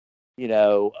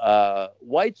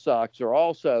 White Sox are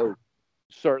also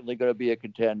certainly going to be a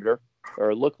contender,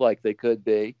 or look like they could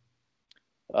be.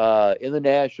 In the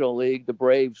National League, the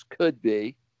Braves could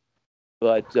be,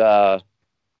 but I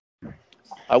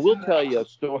will tell you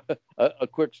a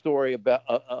quick story about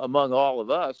among all of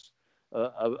us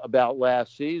about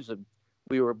last season.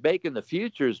 We were making the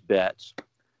futures bets,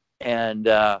 and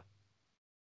the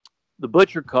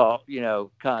Butcher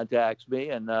contacts me,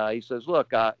 and he says,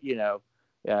 "Look, I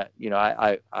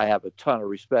have a ton of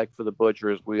respect for the Butcher,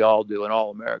 as we all do in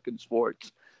all American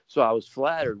sports. So I was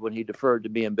flattered when he deferred to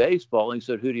me in baseball. And he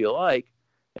said, 'Who do you like?'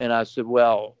 And I said,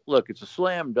 'Well, look, it's a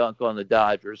slam dunk on the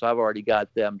Dodgers. I've already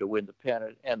got them to win the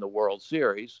pennant and the World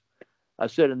Series.' I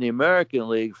said, in the American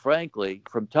League, frankly,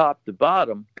 from top to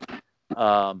bottom,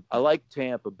 I like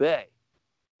Tampa Bay.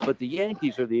 But the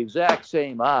Yankees are the exact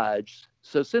same odds.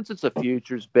 So since it's a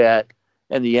futures bet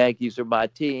and the Yankees are my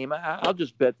team, I'll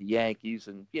just bet the Yankees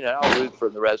and, I'll root for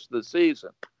the rest of the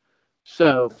season.'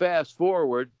 So fast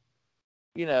forward,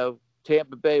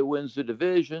 Tampa Bay wins the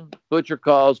division. Butcher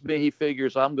calls me. He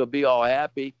figures I'm going to be all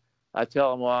happy. I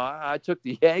tell him, well, I took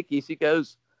the Yankees. He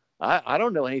goes, I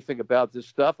don't know anything about this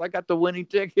stuff. I got the winning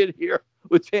ticket here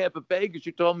with Tampa Bay because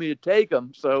you told me to take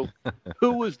them. So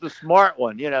who was the smart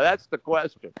one? That's the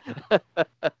question.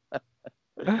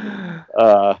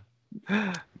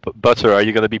 Butcher, are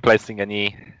you going to be placing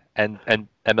any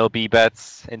MLB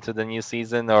bets into the new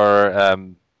season, or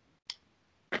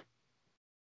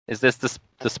is this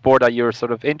the sport that you're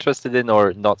sort of interested in,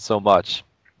 or not so much?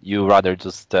 You rather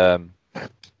just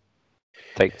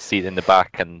take a seat in the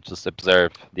back and just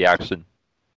observe the action?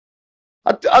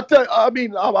 I'll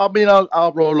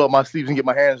roll up my sleeves and get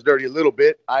my hands dirty a little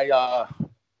bit. I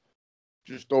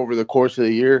just over the course of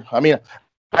the year. I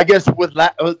guess with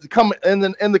coming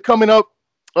in the coming up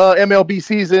MLB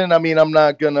season. I'm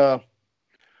not gonna.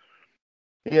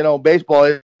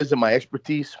 Baseball isn't my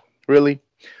expertise really,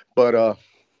 but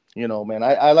man,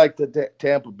 I like the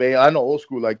Tampa Bay. I know Old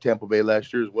School like Tampa Bay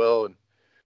last year as well, and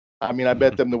I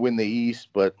bet them to win the East.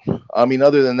 But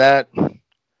other than that,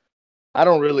 I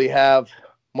don't really have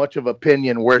much of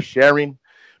opinion worth sharing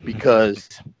because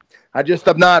I'm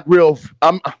not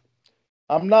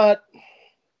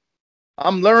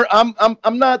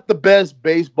the best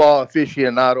baseball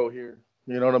aficionado here.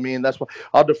 You know what I mean? That's why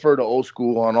I'll defer to Old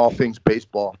School on all things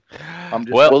baseball.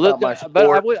 Can I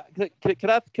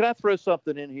throw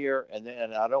something in here? And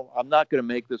I'm not going to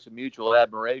make this a mutual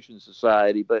admiration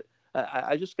society, but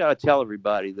I just got to tell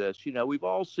everybody this. We've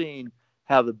all seen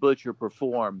how the Butcher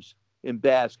performs in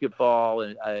basketball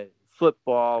and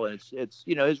football, and it's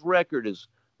his record is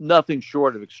nothing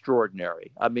short of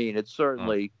extraordinary. It's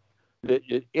certainly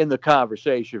in the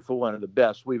conversation for one of the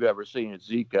best we've ever seen at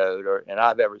Z Code, and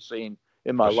I've ever seen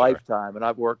in my lifetime. And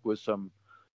I've worked with some,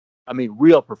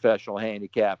 real professional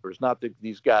handicappers, not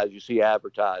these guys you see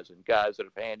advertising, guys that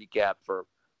have handicapped for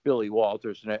Billy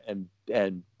Walters,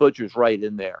 and Butcher's right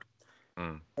in there.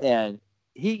 And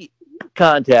he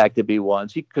contacted me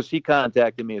once because he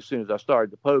contacted me as soon as I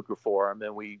started the poker for him,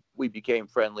 and we became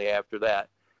friendly after that.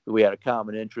 We had a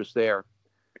common interest there.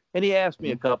 And he asked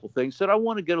me a couple things. Said, I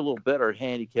want to get a little better at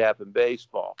handicap in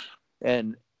baseball.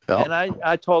 And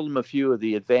I told him a few of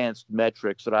the advanced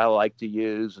metrics that I like to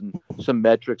use and some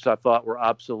metrics I thought were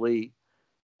obsolete.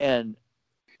 And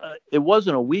it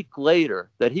wasn't a week later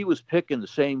that he was picking the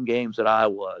same games that I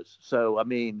was. So,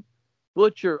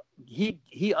 Butcher,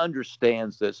 he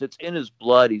understands this. It's in his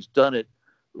blood. He's done it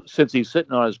since he's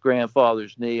sitting on his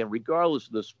grandfather's knee. And regardless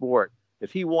of the sport,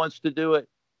 if he wants to do it,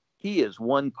 he is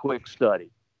one quick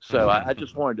study. So I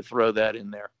just wanted to throw that in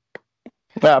there.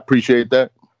 I appreciate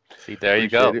that. See, there you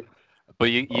go. But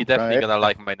you're definitely going to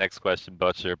like my next question,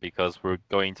 Butcher, because we're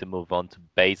going to move on to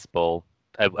baseball,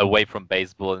 away from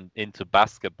baseball and into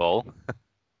basketball.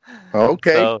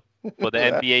 Okay. So for the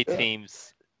NBA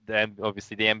teams,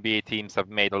 obviously the NBA teams have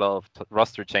made a lot of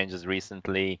roster changes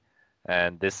recently.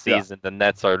 And this season, the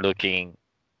Nets are looking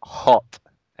hot.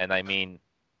 And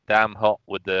damn hot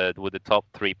with the top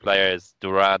three players,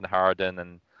 Durant, Harden,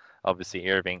 and obviously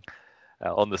Irving,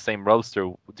 on the same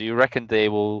roster. Do you reckon they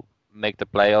will make the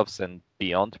playoffs and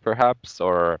beyond, perhaps,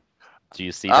 or do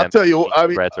you see them? I'll tell you,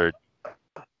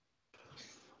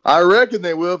 I reckon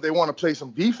they will if they want to play some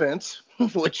defense,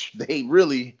 which they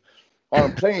really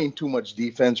aren't playing too much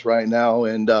defense right now.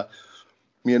 And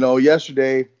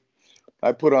yesterday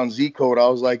I put on Z Code. I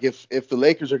was like, if the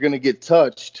Lakers are going to get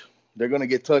touched, they're going to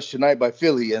get touched tonight by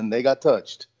Philly, and they got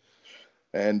touched.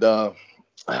 And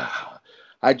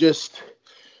I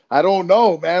don't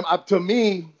know, man. To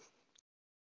me,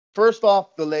 first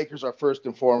off, the Lakers are first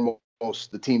and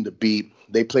foremost the team to beat.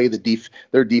 They play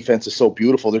their defense is so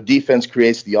beautiful. Their defense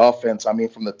creates the offense. I mean,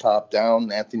 from the top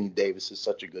down, Anthony Davis is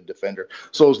such a good defender.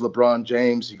 So is LeBron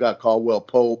James. You got Caldwell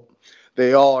Pope.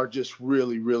 They all are just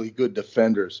really, really good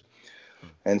defenders.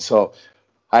 And so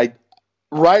right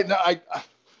now,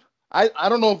 I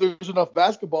don't know if there's enough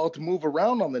basketball to move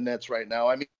around on the Nets right now.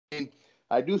 I mean,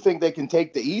 I do think they can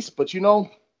take the East, but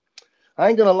I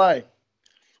ain't gonna lie.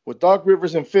 With Doc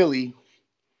Rivers in Philly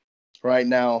right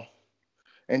now,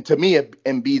 and to me,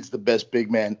 Embiid's the best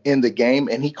big man in the game,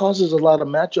 and he causes a lot of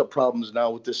matchup problems now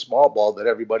with this small ball that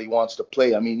everybody wants to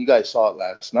play. I mean, you guys saw it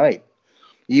last night,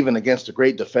 even against a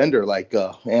great defender like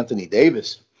Anthony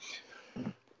Davis.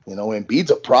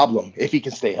 Embiid's a problem if he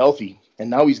can stay healthy, and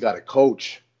now he's got a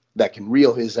coach that can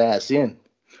reel his ass in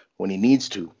when he needs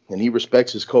to, and he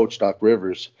respects his coach, Doc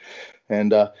Rivers.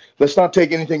 And let's not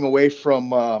take anything away from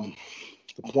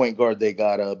the point guard they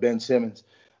got, Ben Simmons.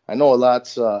 I know a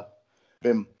lot's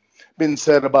been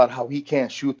said about how he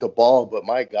can't shoot the ball, but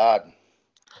my God,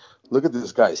 look at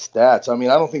this guy's stats. I mean,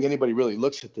 I don't think anybody really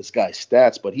looks at this guy's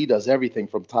stats, but he does everything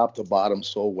from top to bottom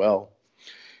so well.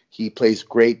 He plays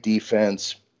great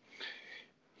defense.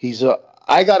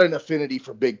 I got an affinity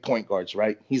for big point guards,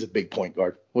 right? He's a big point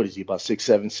guard. What is he, about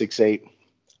 6'7", 6'8"?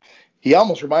 He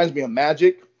almost reminds me of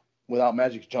Magic without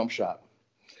Magic's jump shot.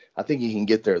 I think he can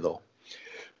get there, though.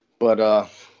 But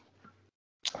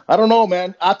I don't know,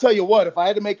 man. I'll tell you what, if I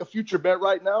had to make a future bet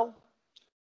right now,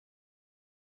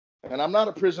 and I'm not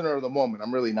a prisoner of the moment.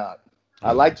 I'm really not.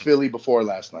 I liked Philly before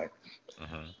last night.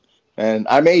 And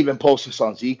I may even post this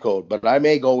on Z Code, but I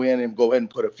may go ahead and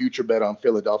put a future bet on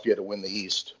Philadelphia to win the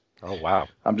East. Oh, wow.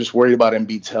 I'm just worried about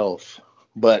Embiid's health.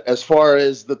 But as far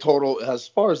as the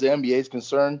NBA is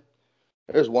concerned,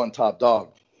 there's one top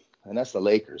dog, and that's the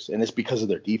Lakers. And it's because of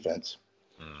their defense.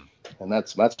 And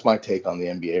that's my take on the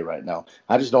NBA right now.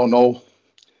 I just don't know.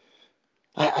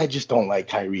 I just don't like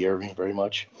Kyrie Irving very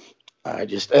much. I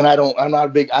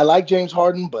like James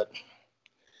Harden, but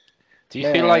do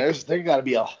you feel like they got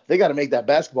to make that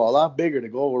basketball a lot bigger to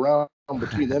go around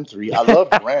between them three? I love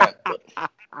Durant, but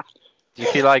do you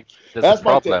feel like there's a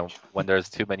problem when there's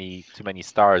too many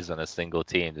stars on a single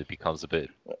team? It becomes a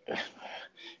bit.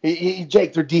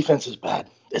 Jake, their defense is bad.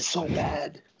 It's so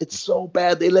bad. It's so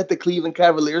bad. They let the Cleveland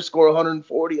Cavaliers score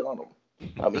 140 on them.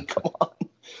 I mean, come on.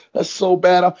 That's so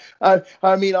bad.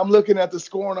 I mean, I'm looking at the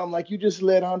score, and I'm like, you just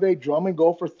let Andre Drummond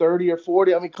go for 30 or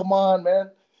 40. I mean, come on, man.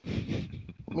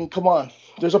 I mean, come on.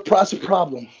 There's a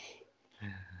problem.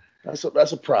 That's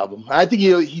a problem. I think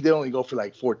he did only go for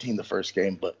like 14 the first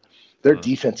game, but their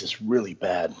defense is really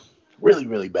bad. Really,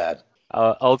 really bad.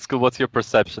 Old School, what's your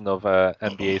perception of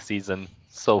NBA season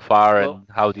so far, and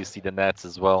how do you see the Nets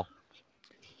as well?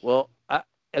 Well,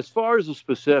 as far as the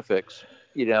specifics,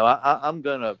 I'm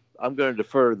gonna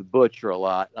defer to the Butcher a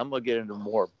lot. I'm gonna get into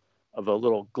more of a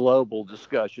little global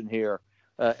discussion here.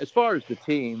 As far as the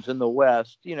teams in the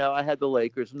West, I had the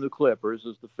Lakers and the Clippers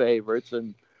as the favorites,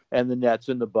 and the Nets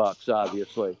and the Bucks,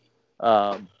 obviously.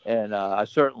 And I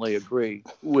certainly agree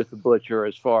with the Butcher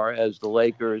as far as the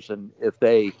Lakers, and if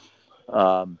they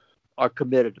are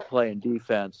committed to playing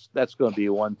defense, that's going to be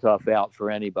one tough out for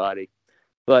anybody.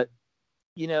 But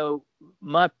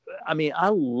I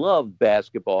love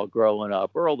basketball growing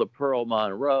up. Earl the Pearl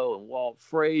Monroe and Walt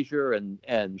Frazier and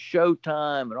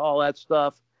Showtime and all that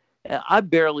stuff. And I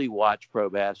barely watch pro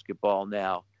basketball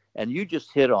now. And you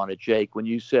just hit on it, Jake, when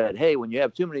you said, hey, when you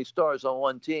have too many stars on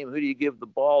one team, who do you give the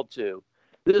ball to?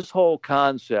 This whole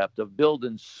concept of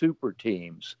building super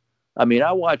teams. I mean,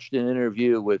 I watched an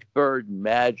interview with Bird and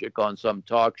Magic on some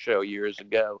talk show years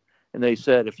ago. And they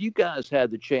said, if you guys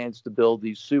had the chance to build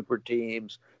these super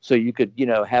teams so you could,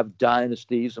 have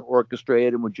dynasties and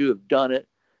orchestrate them, would you have done it?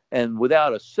 And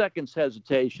without a second's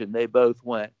hesitation, they both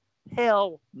went,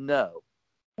 hell no.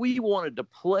 We wanted to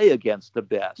play against the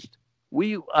best.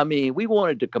 We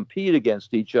wanted to compete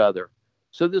against each other.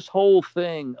 So this whole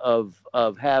thing of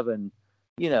having,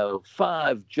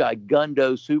 5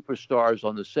 gigundo superstars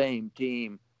on the same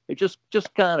team, it just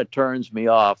kind of turns me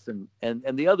off. And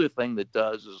the other thing that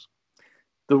does is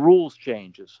the rules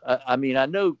changes. I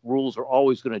know rules are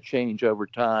always going to change over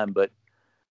time, but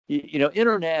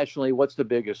internationally, what's the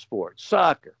biggest sport?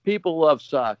 Soccer. People love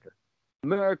soccer.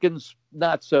 Americans,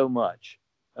 not so much.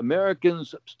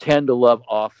 Americans tend to love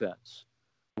offense.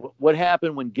 What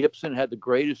happened when Gibson had the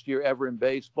greatest year ever in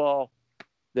baseball?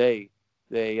 They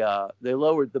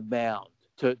lowered the mound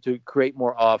to create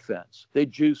more offense. They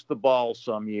juiced the ball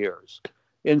some years.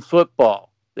 In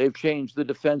football, they've changed the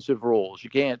defensive rules.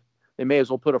 They may as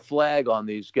well put a flag on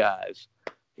these guys.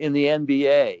 in the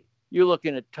NBA. You're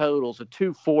looking at totals of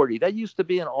 240. That used to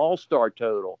be an all-star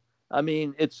total. I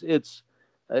mean, it's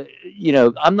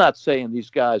I'm not saying these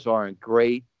guys aren't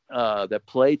great that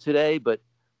play today, but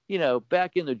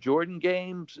back in the Jordan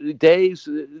days,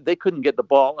 they couldn't get the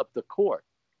ball up the court.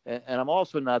 And I'm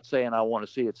also not saying I want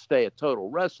to see it stay a total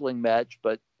wrestling match,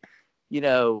 but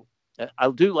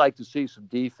I do like to see some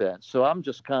defense. So I'm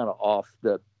just kind of off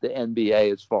the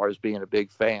NBA as far as being a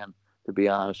big fan, to be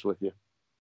honest with you.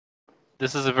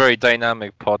 This is a very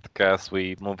dynamic podcast.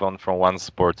 We move on from one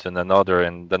sport to another,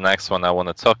 and the next one I want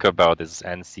to talk about is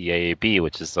NCAAB,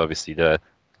 which is obviously the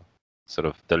sort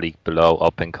of the league below,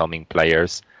 up and coming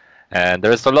players. And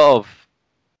there's a lot of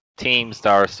teams that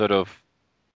are sort of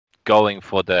going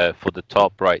for the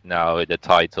top right now with the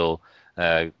title.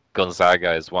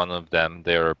 Gonzaga is one of them.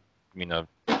 They're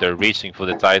reaching for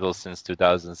the title since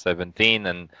 2017,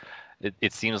 and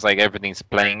it seems like everything's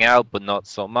playing out, but not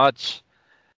so much.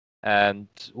 And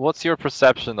what's your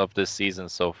perception of this season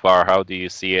so far? How do you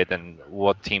see it, and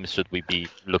what teams should we be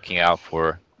looking out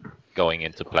for going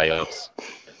into playoffs?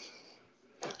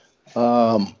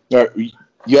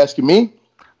 You asking me?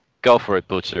 Go for it,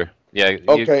 Butcher. Yeah,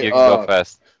 okay, you can go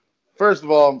fast. First of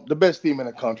all, the best team in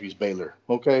the country is Baylor.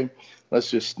 Okay,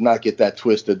 let's just not get that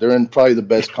twisted. They're in probably the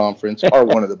best conference, or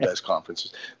one of the best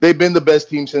conferences. They've been the best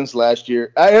team since last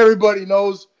year. Everybody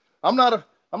knows I'm not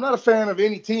a fan of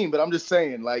any team, but I'm just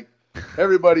saying, like,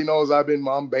 everybody knows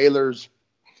I'm Baylor's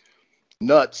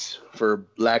nuts, for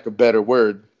lack of a better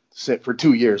word, for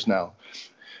 2 years now.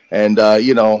 And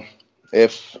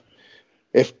if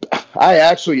I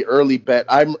actually early bet,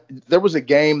 there was a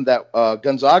game that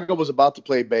Gonzaga was about to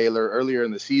play Baylor earlier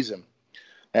in the season,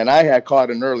 and I had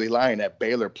caught an early line at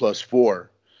Baylor +4.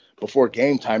 Before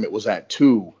game time, it was at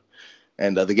 2,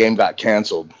 and the game got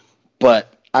canceled.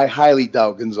 But I highly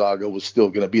doubt Gonzaga was still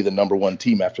going to be the number one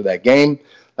team after that game.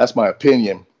 That's my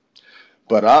opinion.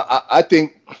 But I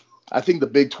think the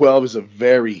Big 12 is a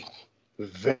very,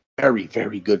 very,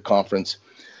 very good conference.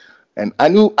 And I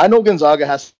know Gonzaga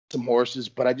has some horses,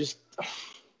 but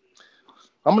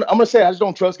I'm gonna say I just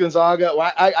don't trust Gonzaga.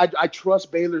 I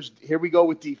trust Baylor's. Here we go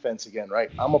with defense again, right?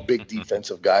 I'm a big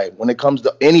defensive guy. When it comes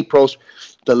to any pros,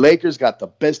 the Lakers got the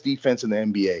best defense in the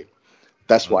NBA.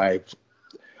 That's why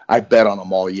I bet on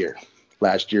them all year,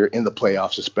 last year in the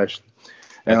playoffs especially.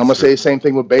 And I'm gonna say the same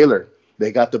thing with Baylor.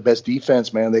 They got the best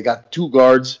defense, man. They got 2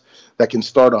 guards that can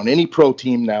start on any pro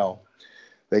team now.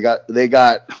 They got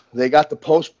the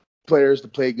post players to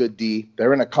play good D.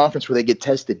 They're in a conference where they get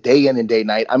tested day in and day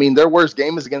night. I mean, their worst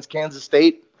game is against Kansas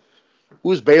State.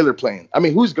 Who's Baylor playing? I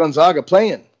mean, who's Gonzaga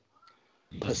playing?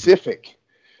 Pacific,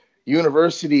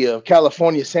 University of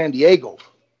California, San Diego.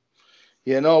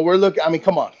 We're looking. I mean,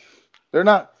 come on. They're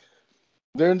not.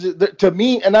 They're to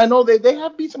me, and I know they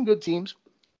have beat some good teams.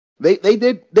 They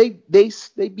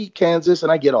beat Kansas,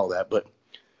 and I get all that. But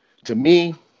to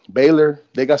me, Baylor,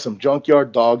 they got some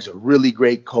junkyard dogs, a really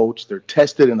great coach. They're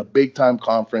tested in a big-time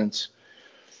conference.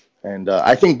 And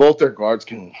I think both their guards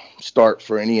can start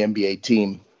for any NBA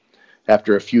team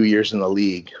after a few years in the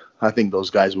league. I think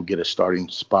those guys will get a starting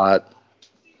spot.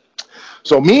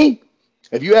 So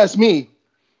if you ask me,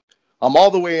 I'm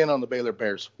all the way in on the Baylor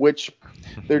Bears, which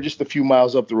they're just a few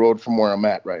miles up the road from where I'm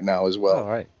at right now as well. All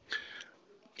right.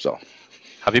 So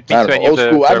have you been to any of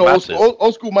their matches?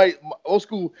 Old school.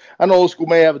 I know Old School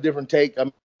may have a different take. I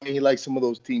mean, he likes some of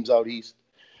those teams out east.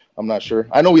 I'm not sure.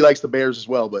 I know he likes the Bears as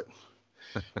well, but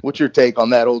what's your take on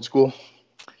that, Old School?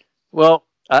 Well,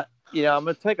 I'm going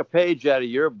to take a page out of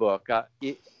your book.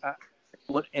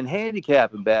 In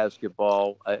handicap and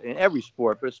basketball, in every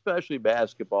sport, but especially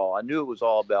basketball, I knew it was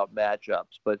all about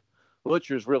matchups, but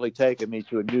Butcher's really taken me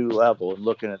to a new level in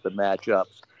looking at the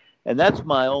matchups. And that's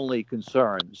my only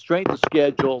concern. Strength of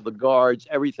schedule, the guards,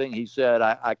 everything he said,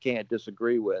 I can't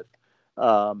disagree with.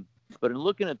 But in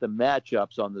looking at the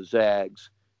matchups on the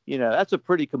Zags, that's a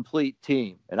pretty complete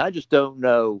team. And I just don't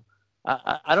know.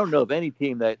 I don't know of any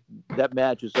team that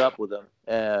matches up with them.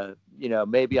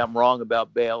 Maybe I'm wrong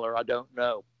about Baylor. I don't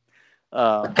know.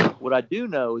 What I do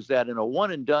know is that in a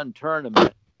one-and-done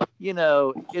tournament,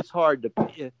 it's hard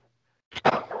to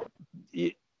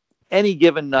any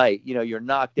given night, you're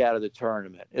knocked out of the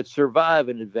tournament. It's survive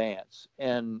and advance.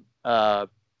 And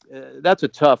that's a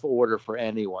tough order for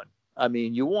anyone. I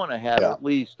mean, you want to have at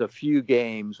least a few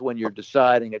games when you're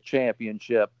deciding a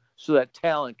championship so that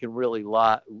talent can really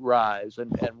rise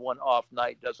and one off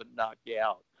night doesn't knock you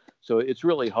out. So it's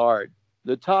really hard.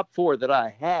 The top 4 that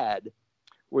I had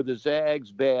were the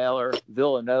Zags, Baylor,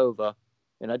 Villanova,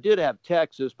 and I did have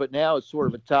Texas, but now it's sort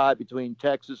of a tie between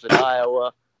Texas and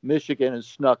Iowa. Michigan has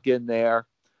snuck in there.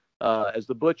 As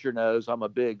the Butcher knows, I'm a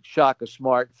big Shaka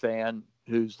Smart fan.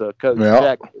 who's the coach of Yeah.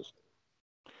 Texas.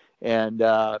 And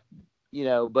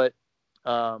but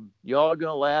y'all are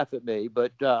gonna laugh at me,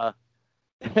 but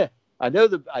I know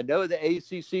the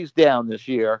ACC's down this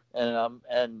year,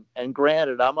 and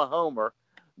granted, I'm a homer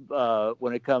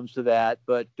when it comes to that,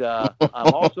 but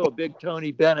I'm also a big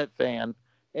Tony Bennett fan.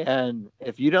 And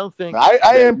if you don't think I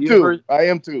that am too. I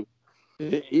am too.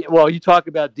 well, you talk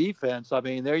about defense. I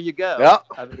mean, there you go. Yeah.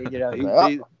 I mean,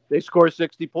 Yeah. they score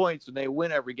 60 points and they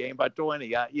win every game by 20.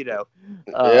 Yeah.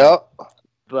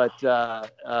 But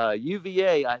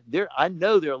UVA, I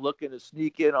know they're looking to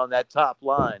sneak in on that top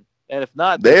line, and if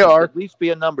not, they They should are. at least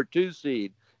be a number 2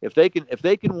 seed. If they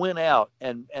can win out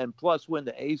and plus win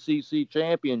the ACC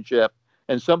championship,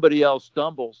 and somebody else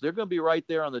stumbles, they're going to be right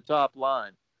there on the top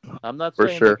line. I'm not For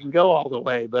saying they sure. can go all the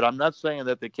way, but I'm not saying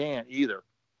that they can't either.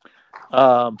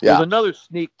 Yeah. There's another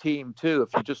sneak team too.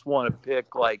 If you just want to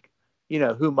pick, like,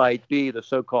 who might be the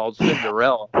so-called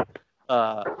Cinderella.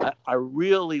 I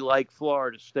really like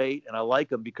Florida State, and I like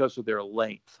them because of their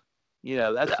length.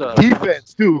 That's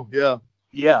Defense too. Yeah.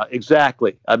 yeah,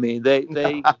 exactly. I mean,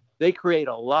 they create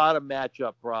a lot of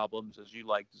matchup problems, as you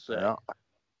like to say. Yeah.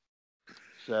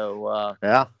 So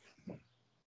Yeah.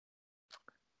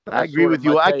 I that's agree sort of with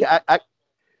you. my take.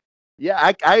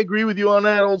 I agree with you on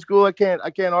that, old school. I can't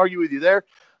argue with you there.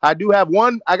 I do have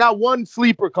one. I got one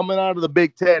sleeper coming out of the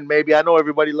Big Ten. Maybe I know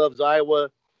everybody loves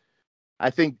Iowa. I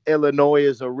think Illinois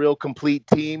is a real complete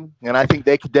team, and I think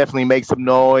they could definitely make some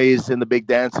noise in the Big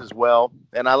Dance as well.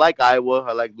 And I like Iowa.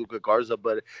 I like Luka Garza.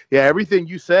 But yeah, everything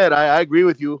you said, I agree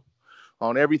with you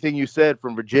on everything you said,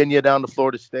 from Virginia down to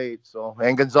Florida State. So,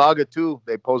 and Gonzaga too.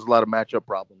 They pose a lot of matchup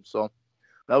problems. So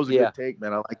that was a good take,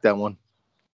 man. I like that one.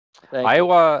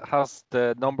 Iowa has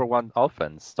the number 1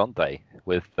 offense, don't they?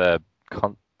 With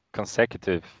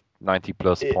consecutive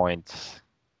 90-plus points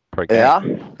per game. Yeah,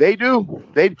 they do.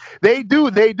 They do,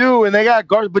 and they got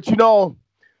guards. But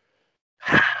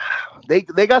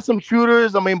they got some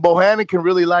shooters. I mean, Bohannon can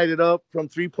really light it up from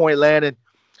 3-point land,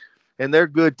 and they're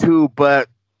good too. But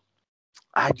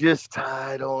I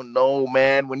don't know,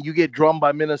 man. When you get drummed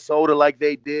by Minnesota like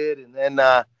they did, and then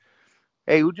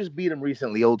hey, who just beat them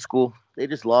recently? Old school. They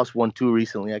just lost 1-2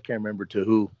 recently. I can't remember to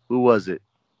who. Who was it?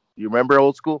 You remember,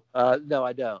 old school? No,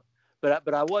 I don't.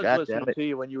 But I was God listening to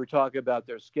you when you were talking about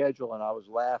their schedule, and I was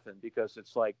laughing because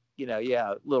it's like,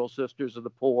 Little Sisters of the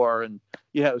Poor and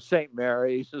St.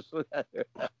 Mary's,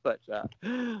 but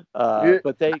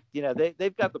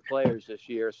they've got the players this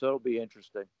year, so it'll be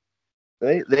interesting.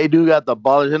 They do got the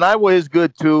ballers, and Iowa is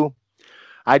good too.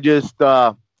 I just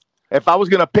if I was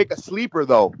gonna pick a sleeper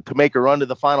though to make a run to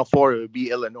the Final Four, it would be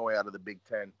Illinois out of the Big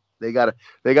Ten. They got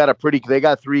 3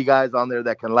 guys on there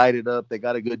that can light it up. They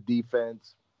got a good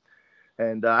defense.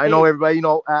 And I know everybody,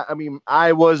 I mean,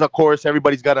 Iowa's, of course,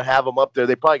 everybody's got to have them up there.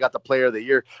 They probably got the player of the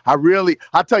year.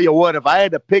 I'll tell you what, if I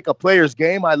had to pick a player's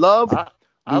game I love,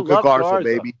 Luka Garza,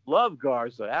 baby. Love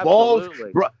Garza,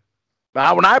 absolutely.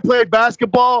 When I played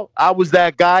basketball, I was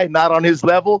that guy, not on his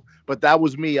level, but that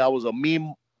was me. I was a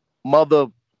mean mother.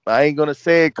 I ain't going to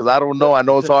say it because I don't know. I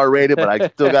know it's R-rated, but I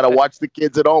still got to watch the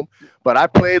kids at home. But I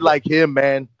played like him,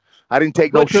 man. I didn't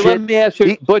take no shit.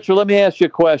 Butcher, let me ask you a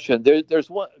question. There's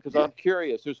one, because I'm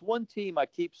curious. There's one team I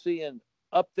keep seeing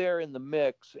up there in the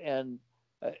mix, and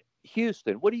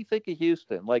Houston. What do you think of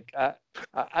Houston? Like,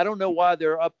 I don't know why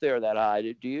they're up there that high.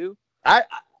 Do you? I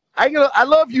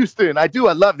love Houston. I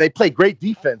do. They play great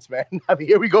defense, man. I mean,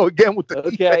 here we go again with the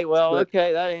defense.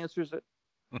 Okay, that answers it.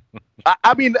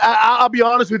 I mean, I'll be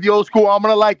honest with you, old school. I'm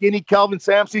gonna like any Kelvin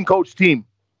Sampson coach team.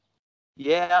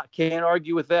 Yeah, can't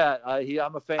argue with that.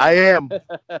 I'm a fan. I am.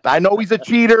 I know he's a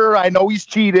cheater. I know he's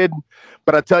cheated,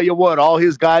 but I tell you what, all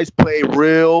his guys play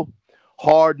real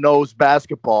hard-nosed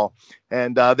basketball,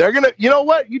 and they're gonna. They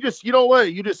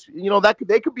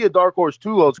could be a dark horse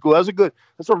too, old school.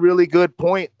 That's a really good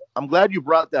point. I'm glad you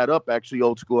brought that up, actually,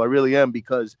 old school. I really am,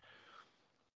 because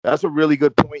that's a really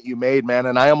good point you made, man,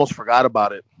 and I almost forgot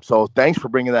about it. So thanks for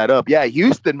bringing that up. Yeah,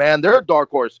 Houston, man, they're a dark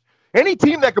horse. Any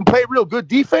team that can play real good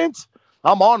defense,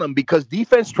 I'm on them, because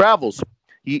defense travels.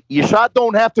 Your shot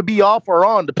don't have to be off or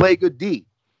on to play good D.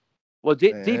 Well,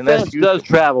 defense does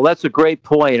travel. That's a great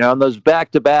point. On those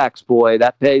back-to-backs, boy,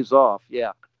 that pays off.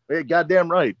 Yeah. Hey,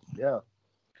 goddamn right. Yeah.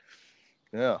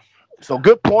 Yeah. So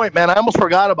good point, man. I almost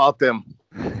forgot about them.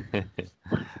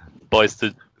 Boys,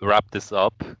 to wrap this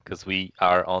up, because we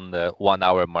are on the 1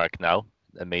 hour mark now.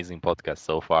 Amazing podcast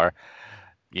so far.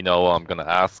 I'm going to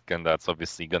ask, and that's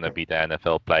obviously going to be the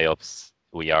NFL playoffs.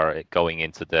 We are going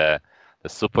into the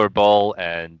Super Bowl,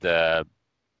 and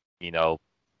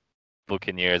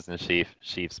Buccaneers and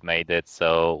Chiefs made it.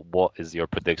 So what is your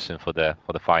prediction for the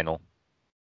final?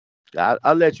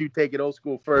 I'll let you take it old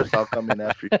school first. I'll come in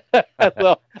after you.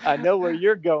 Well, I know where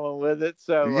you're going with it,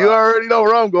 so You already know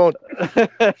where I'm going.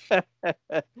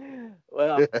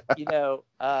 well,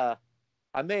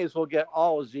 I may as well get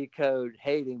all of Z Code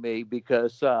hating me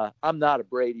because I'm not a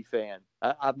Brady fan.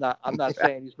 I'm not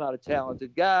saying he's not a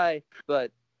talented guy,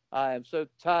 but I am so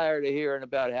tired of hearing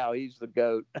about how he's the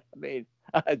GOAT. I mean,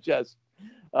 I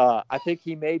think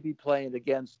he may be playing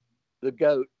against the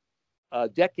GOAT a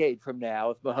decade from now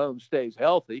if Mahomes stays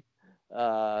healthy.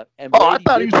 And I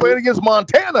thought he was playing against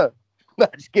Montana. No,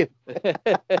 just kidding.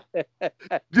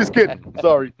 Just kidding.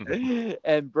 Sorry.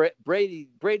 And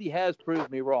Brady has proved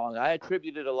me wrong. I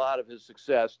attributed a lot of his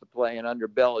success to playing under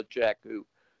Belichick, who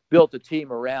built a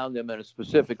team around him and a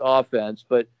specific offense.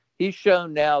 But he's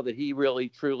shown now that he really,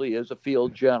 truly is a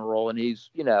field general. And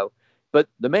but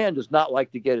the man does not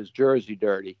like to get his jersey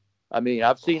dirty. I mean,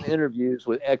 I've seen interviews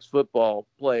with ex-football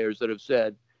players that have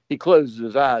said he closes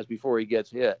his eyes before he gets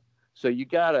hit. So you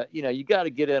gotta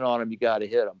get in on him. You gotta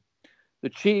hit him. The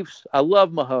Chiefs, I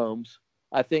love Mahomes.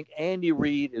 I think Andy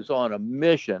Reid is on a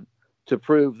mission to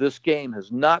prove this game has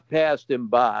not passed him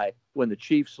by when the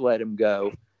Chiefs let him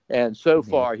go. And so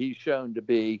far, he's shown to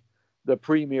be the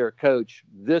premier coach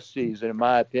this season, in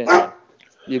my opinion.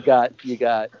 You got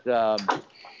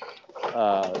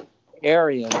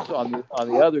Arians on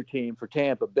the other team for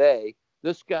Tampa Bay.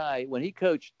 This guy, when he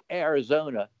coached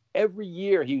Arizona, every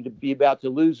year he'd be about to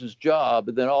lose his job,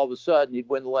 and then all of a sudden he'd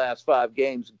win the last 5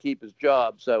 games and keep his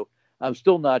job. So I'm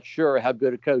still not sure how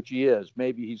good a coach he is.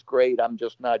 Maybe he's great. I'm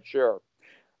just not sure.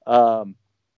 I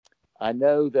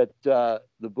know that the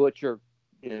Butcher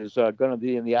is going to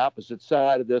be in the opposite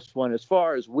side of this one. As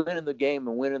far as winning the game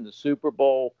and winning the Super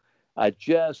Bowl, I think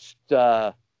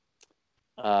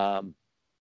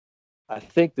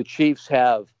the Chiefs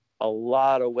have a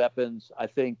lot of weapons. I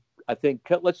think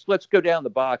let's go down the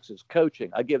boxes.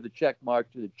 Coaching, I give the check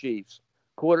mark to the Chiefs.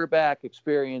 Quarterback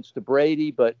experience to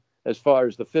Brady, but as far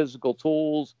as the physical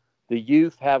tools, the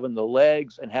youth having the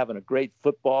legs and having a great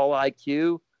football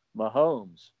IQ,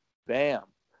 Mahomes, bam.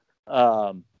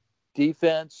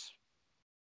 Defense,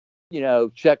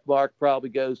 check mark probably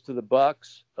goes to the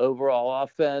Bucks. Overall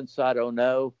offense, I don't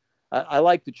know. I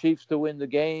like the Chiefs to win the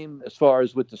game. As far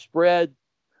as with the spread,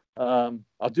 I'll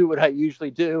do what I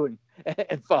usually do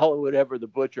and follow whatever the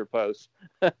Butcher posts.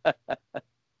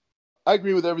 I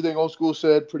agree with everything Old School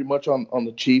said pretty much on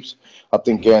the Chiefs. I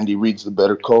think Andy Reid's the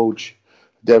better coach.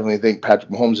 Definitely think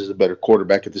Patrick Mahomes is a better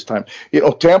quarterback at this time.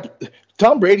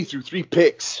 Tom Brady threw 3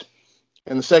 picks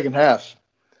in the second half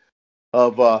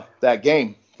of that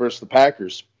game versus the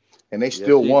Packers, and they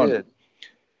still won. Did.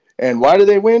 And why do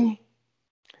they win?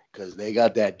 Because they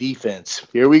got that defense.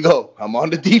 Here we go. I'm on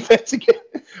the defense again.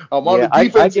 I'm on the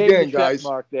defense again, guys. Check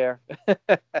mark there.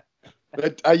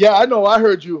 But, I know. I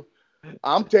heard you.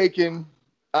 I'm taking.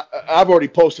 I've already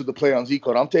posted the play on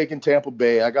Z-Code. I'm taking Tampa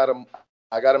Bay. I got them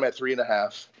at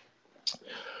 3.5.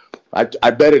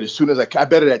 I bet it as soon as I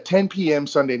bet it at 10 p.m.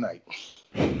 Sunday night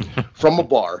from a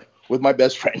bar with my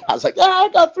best friend. I was like, I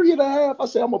got 3.5. I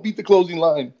said I'm gonna beat the closing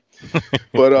line.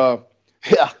 But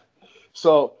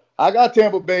so I got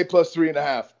Tampa Bay plus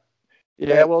 3.5.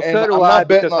 Yeah, well, so do I,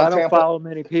 because I don't follow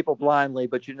many people blindly,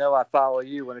 but I follow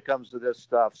you when it comes to this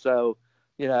stuff. So,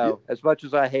 as much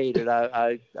as I hate it,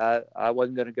 I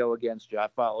wasn't going to go against you. I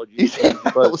followed you.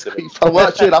 Well,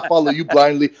 shit, I follow you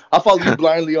blindly. I follow you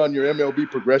blindly on your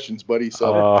MLB progressions, buddy.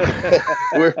 So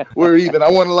we're even. I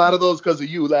won a lot of those because of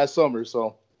you last summer.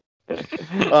 So,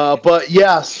 but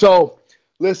yeah. So,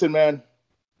 listen, man.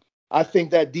 I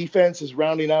think that defense is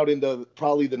rounding out into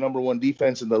probably the number 1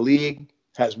 defense in the league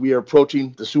as we are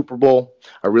approaching the Super Bowl.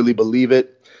 I really believe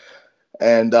it.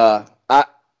 And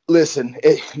listen,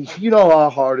 you know how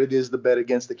hard it is to bet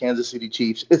against the Kansas City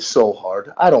Chiefs. It's so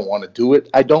hard. I don't want to do it.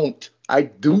 I do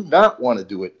not want to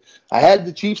do it. I had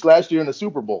the Chiefs last year in the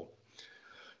Super Bowl.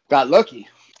 Got lucky.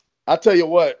 I'll tell you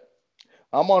what.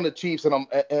 I'm on the Chiefs, and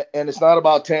it's not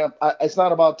about it's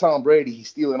not about Tom Brady. He's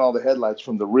stealing all the headlights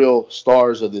from the real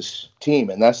stars of this team,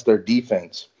 and that's their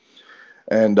defense.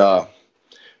 And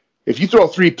if you throw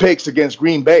 3 picks against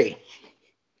Green Bay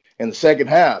in the second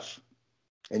half,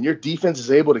 and your defense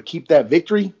is able to keep that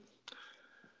victory,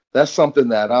 that's something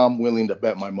that I'm willing to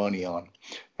bet my money on.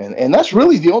 And that's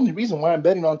really the only reason why I'm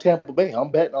betting on Tampa Bay.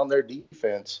 I'm betting on their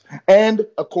defense. And,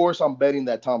 of course, I'm betting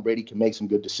that Tom Brady can make some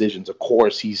good decisions. Of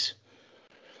course,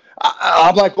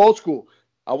 I'm like Old School.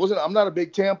 I'm not a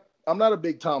big Tom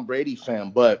Brady fan,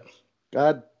 but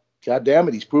God damn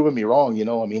it, he's proven me wrong. I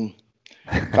mean,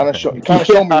 kind of showed me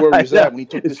where he was at when he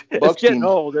took this Bucs It's getting team.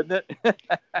 old, isn't it?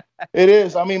 It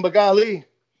is. I mean, but golly,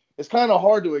 it's kind of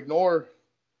hard to ignore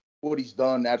what he's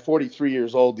done at 43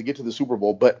 years old to get to the Super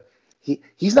Bowl. But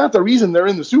he's not the reason they're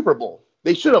in the Super Bowl.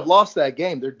 They should have lost that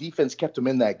game. Their defense kept them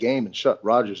in that game and shut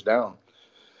Rodgers down.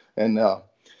 And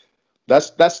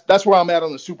that's where I'm at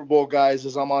on the Super Bowl, guys,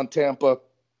 is I'm on Tampa.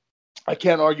 I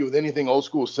can't argue with anything Old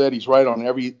School said. He's right on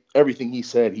everything he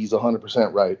said. He's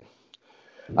 100% right.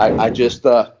 I just,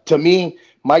 to me,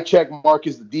 my check mark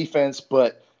is the defense,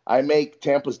 but I make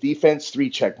Tampa's defense 3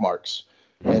 check marks.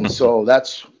 And so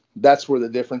that's where the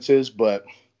difference is. But,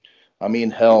 I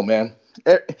mean, hell, man.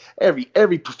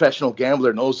 Every professional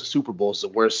gambler knows the Super Bowl is the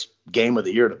worst game of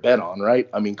the year to bet on, right?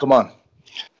 I mean, come on.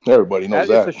 Everybody knows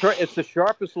that. It's the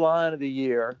sharpest line of the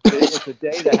year. It's a day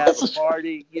to have a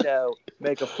party,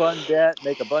 make a fun bet,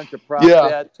 make a bunch of prop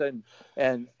bets,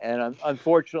 and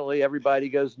unfortunately, everybody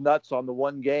goes nuts on the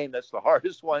one game. That's the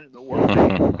hardest one in the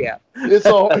world. Yeah,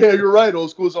 you're right, Old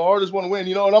School. It's the hardest one to win,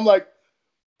 and I'm like,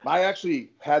 I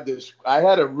actually had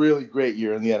a really great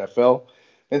year in the NFL,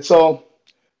 and so,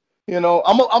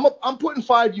 I'm putting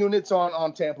 5 units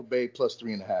on Tampa Bay plus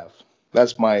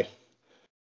 3.5.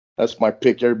 That's my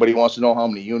pick. Everybody wants to know how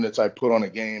many units I put on a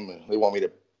game. They want me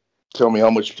to tell me how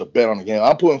much to bet on a game.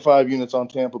 I'm putting 5 units on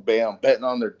Tampa Bay. I'm betting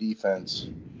on their defense.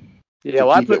 Yeah,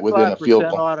 well, I put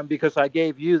 5% on them because I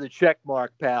gave you the check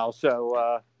mark, pal.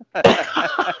 So,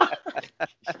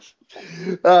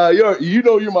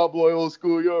 you're my boy, Old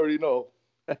School. You already know.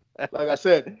 Like I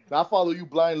said, I follow you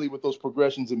blindly with those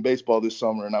progressions in baseball this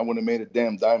summer, and I wouldn't have made a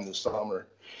damn dime this summer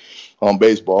on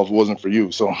baseball if it wasn't for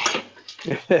you. So.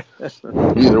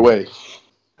 Either way.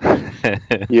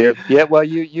 Yeah. Well,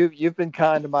 you've been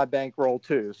kind to my bankroll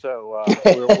too, so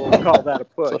we'll call that a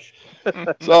push.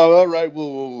 So all right,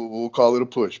 we'll call it a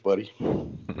push, buddy.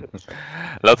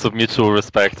 Lots of mutual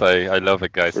respect. I love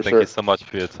it, guys. Thank you so much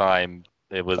for your time.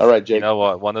 It was, all right, Jake. You know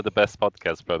what, one of the best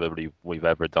podcasts probably we've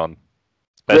ever done.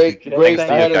 Great. I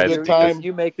had a good time.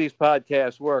 You make these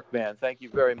podcasts work, man. Thank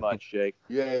you very much, Jake.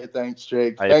 Yeah, thanks,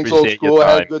 Jake. Thanks, Old School.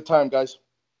 I had a good time, guys.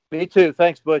 Me too.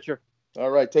 Thanks, Butcher.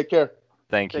 All right. Take care.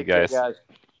 Thank you, guys.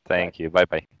 Thank you.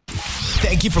 Bye-bye.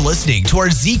 Thank you for listening to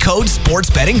our Z Code Sports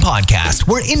Betting Podcast,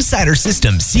 where insider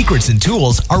systems, secrets, and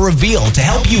tools are revealed to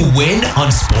help you win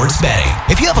on sports betting.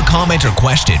 If you have a comment or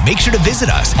question, make sure to visit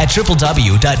us at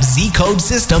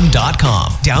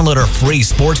www.zcodesystem.com. Download our free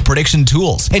sports prediction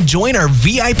tools and join our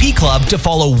VIP club to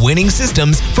follow winning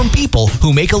systems from people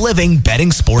who make a living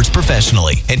betting sports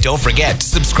professionally. And don't forget to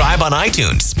subscribe on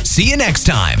iTunes. See you next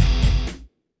time.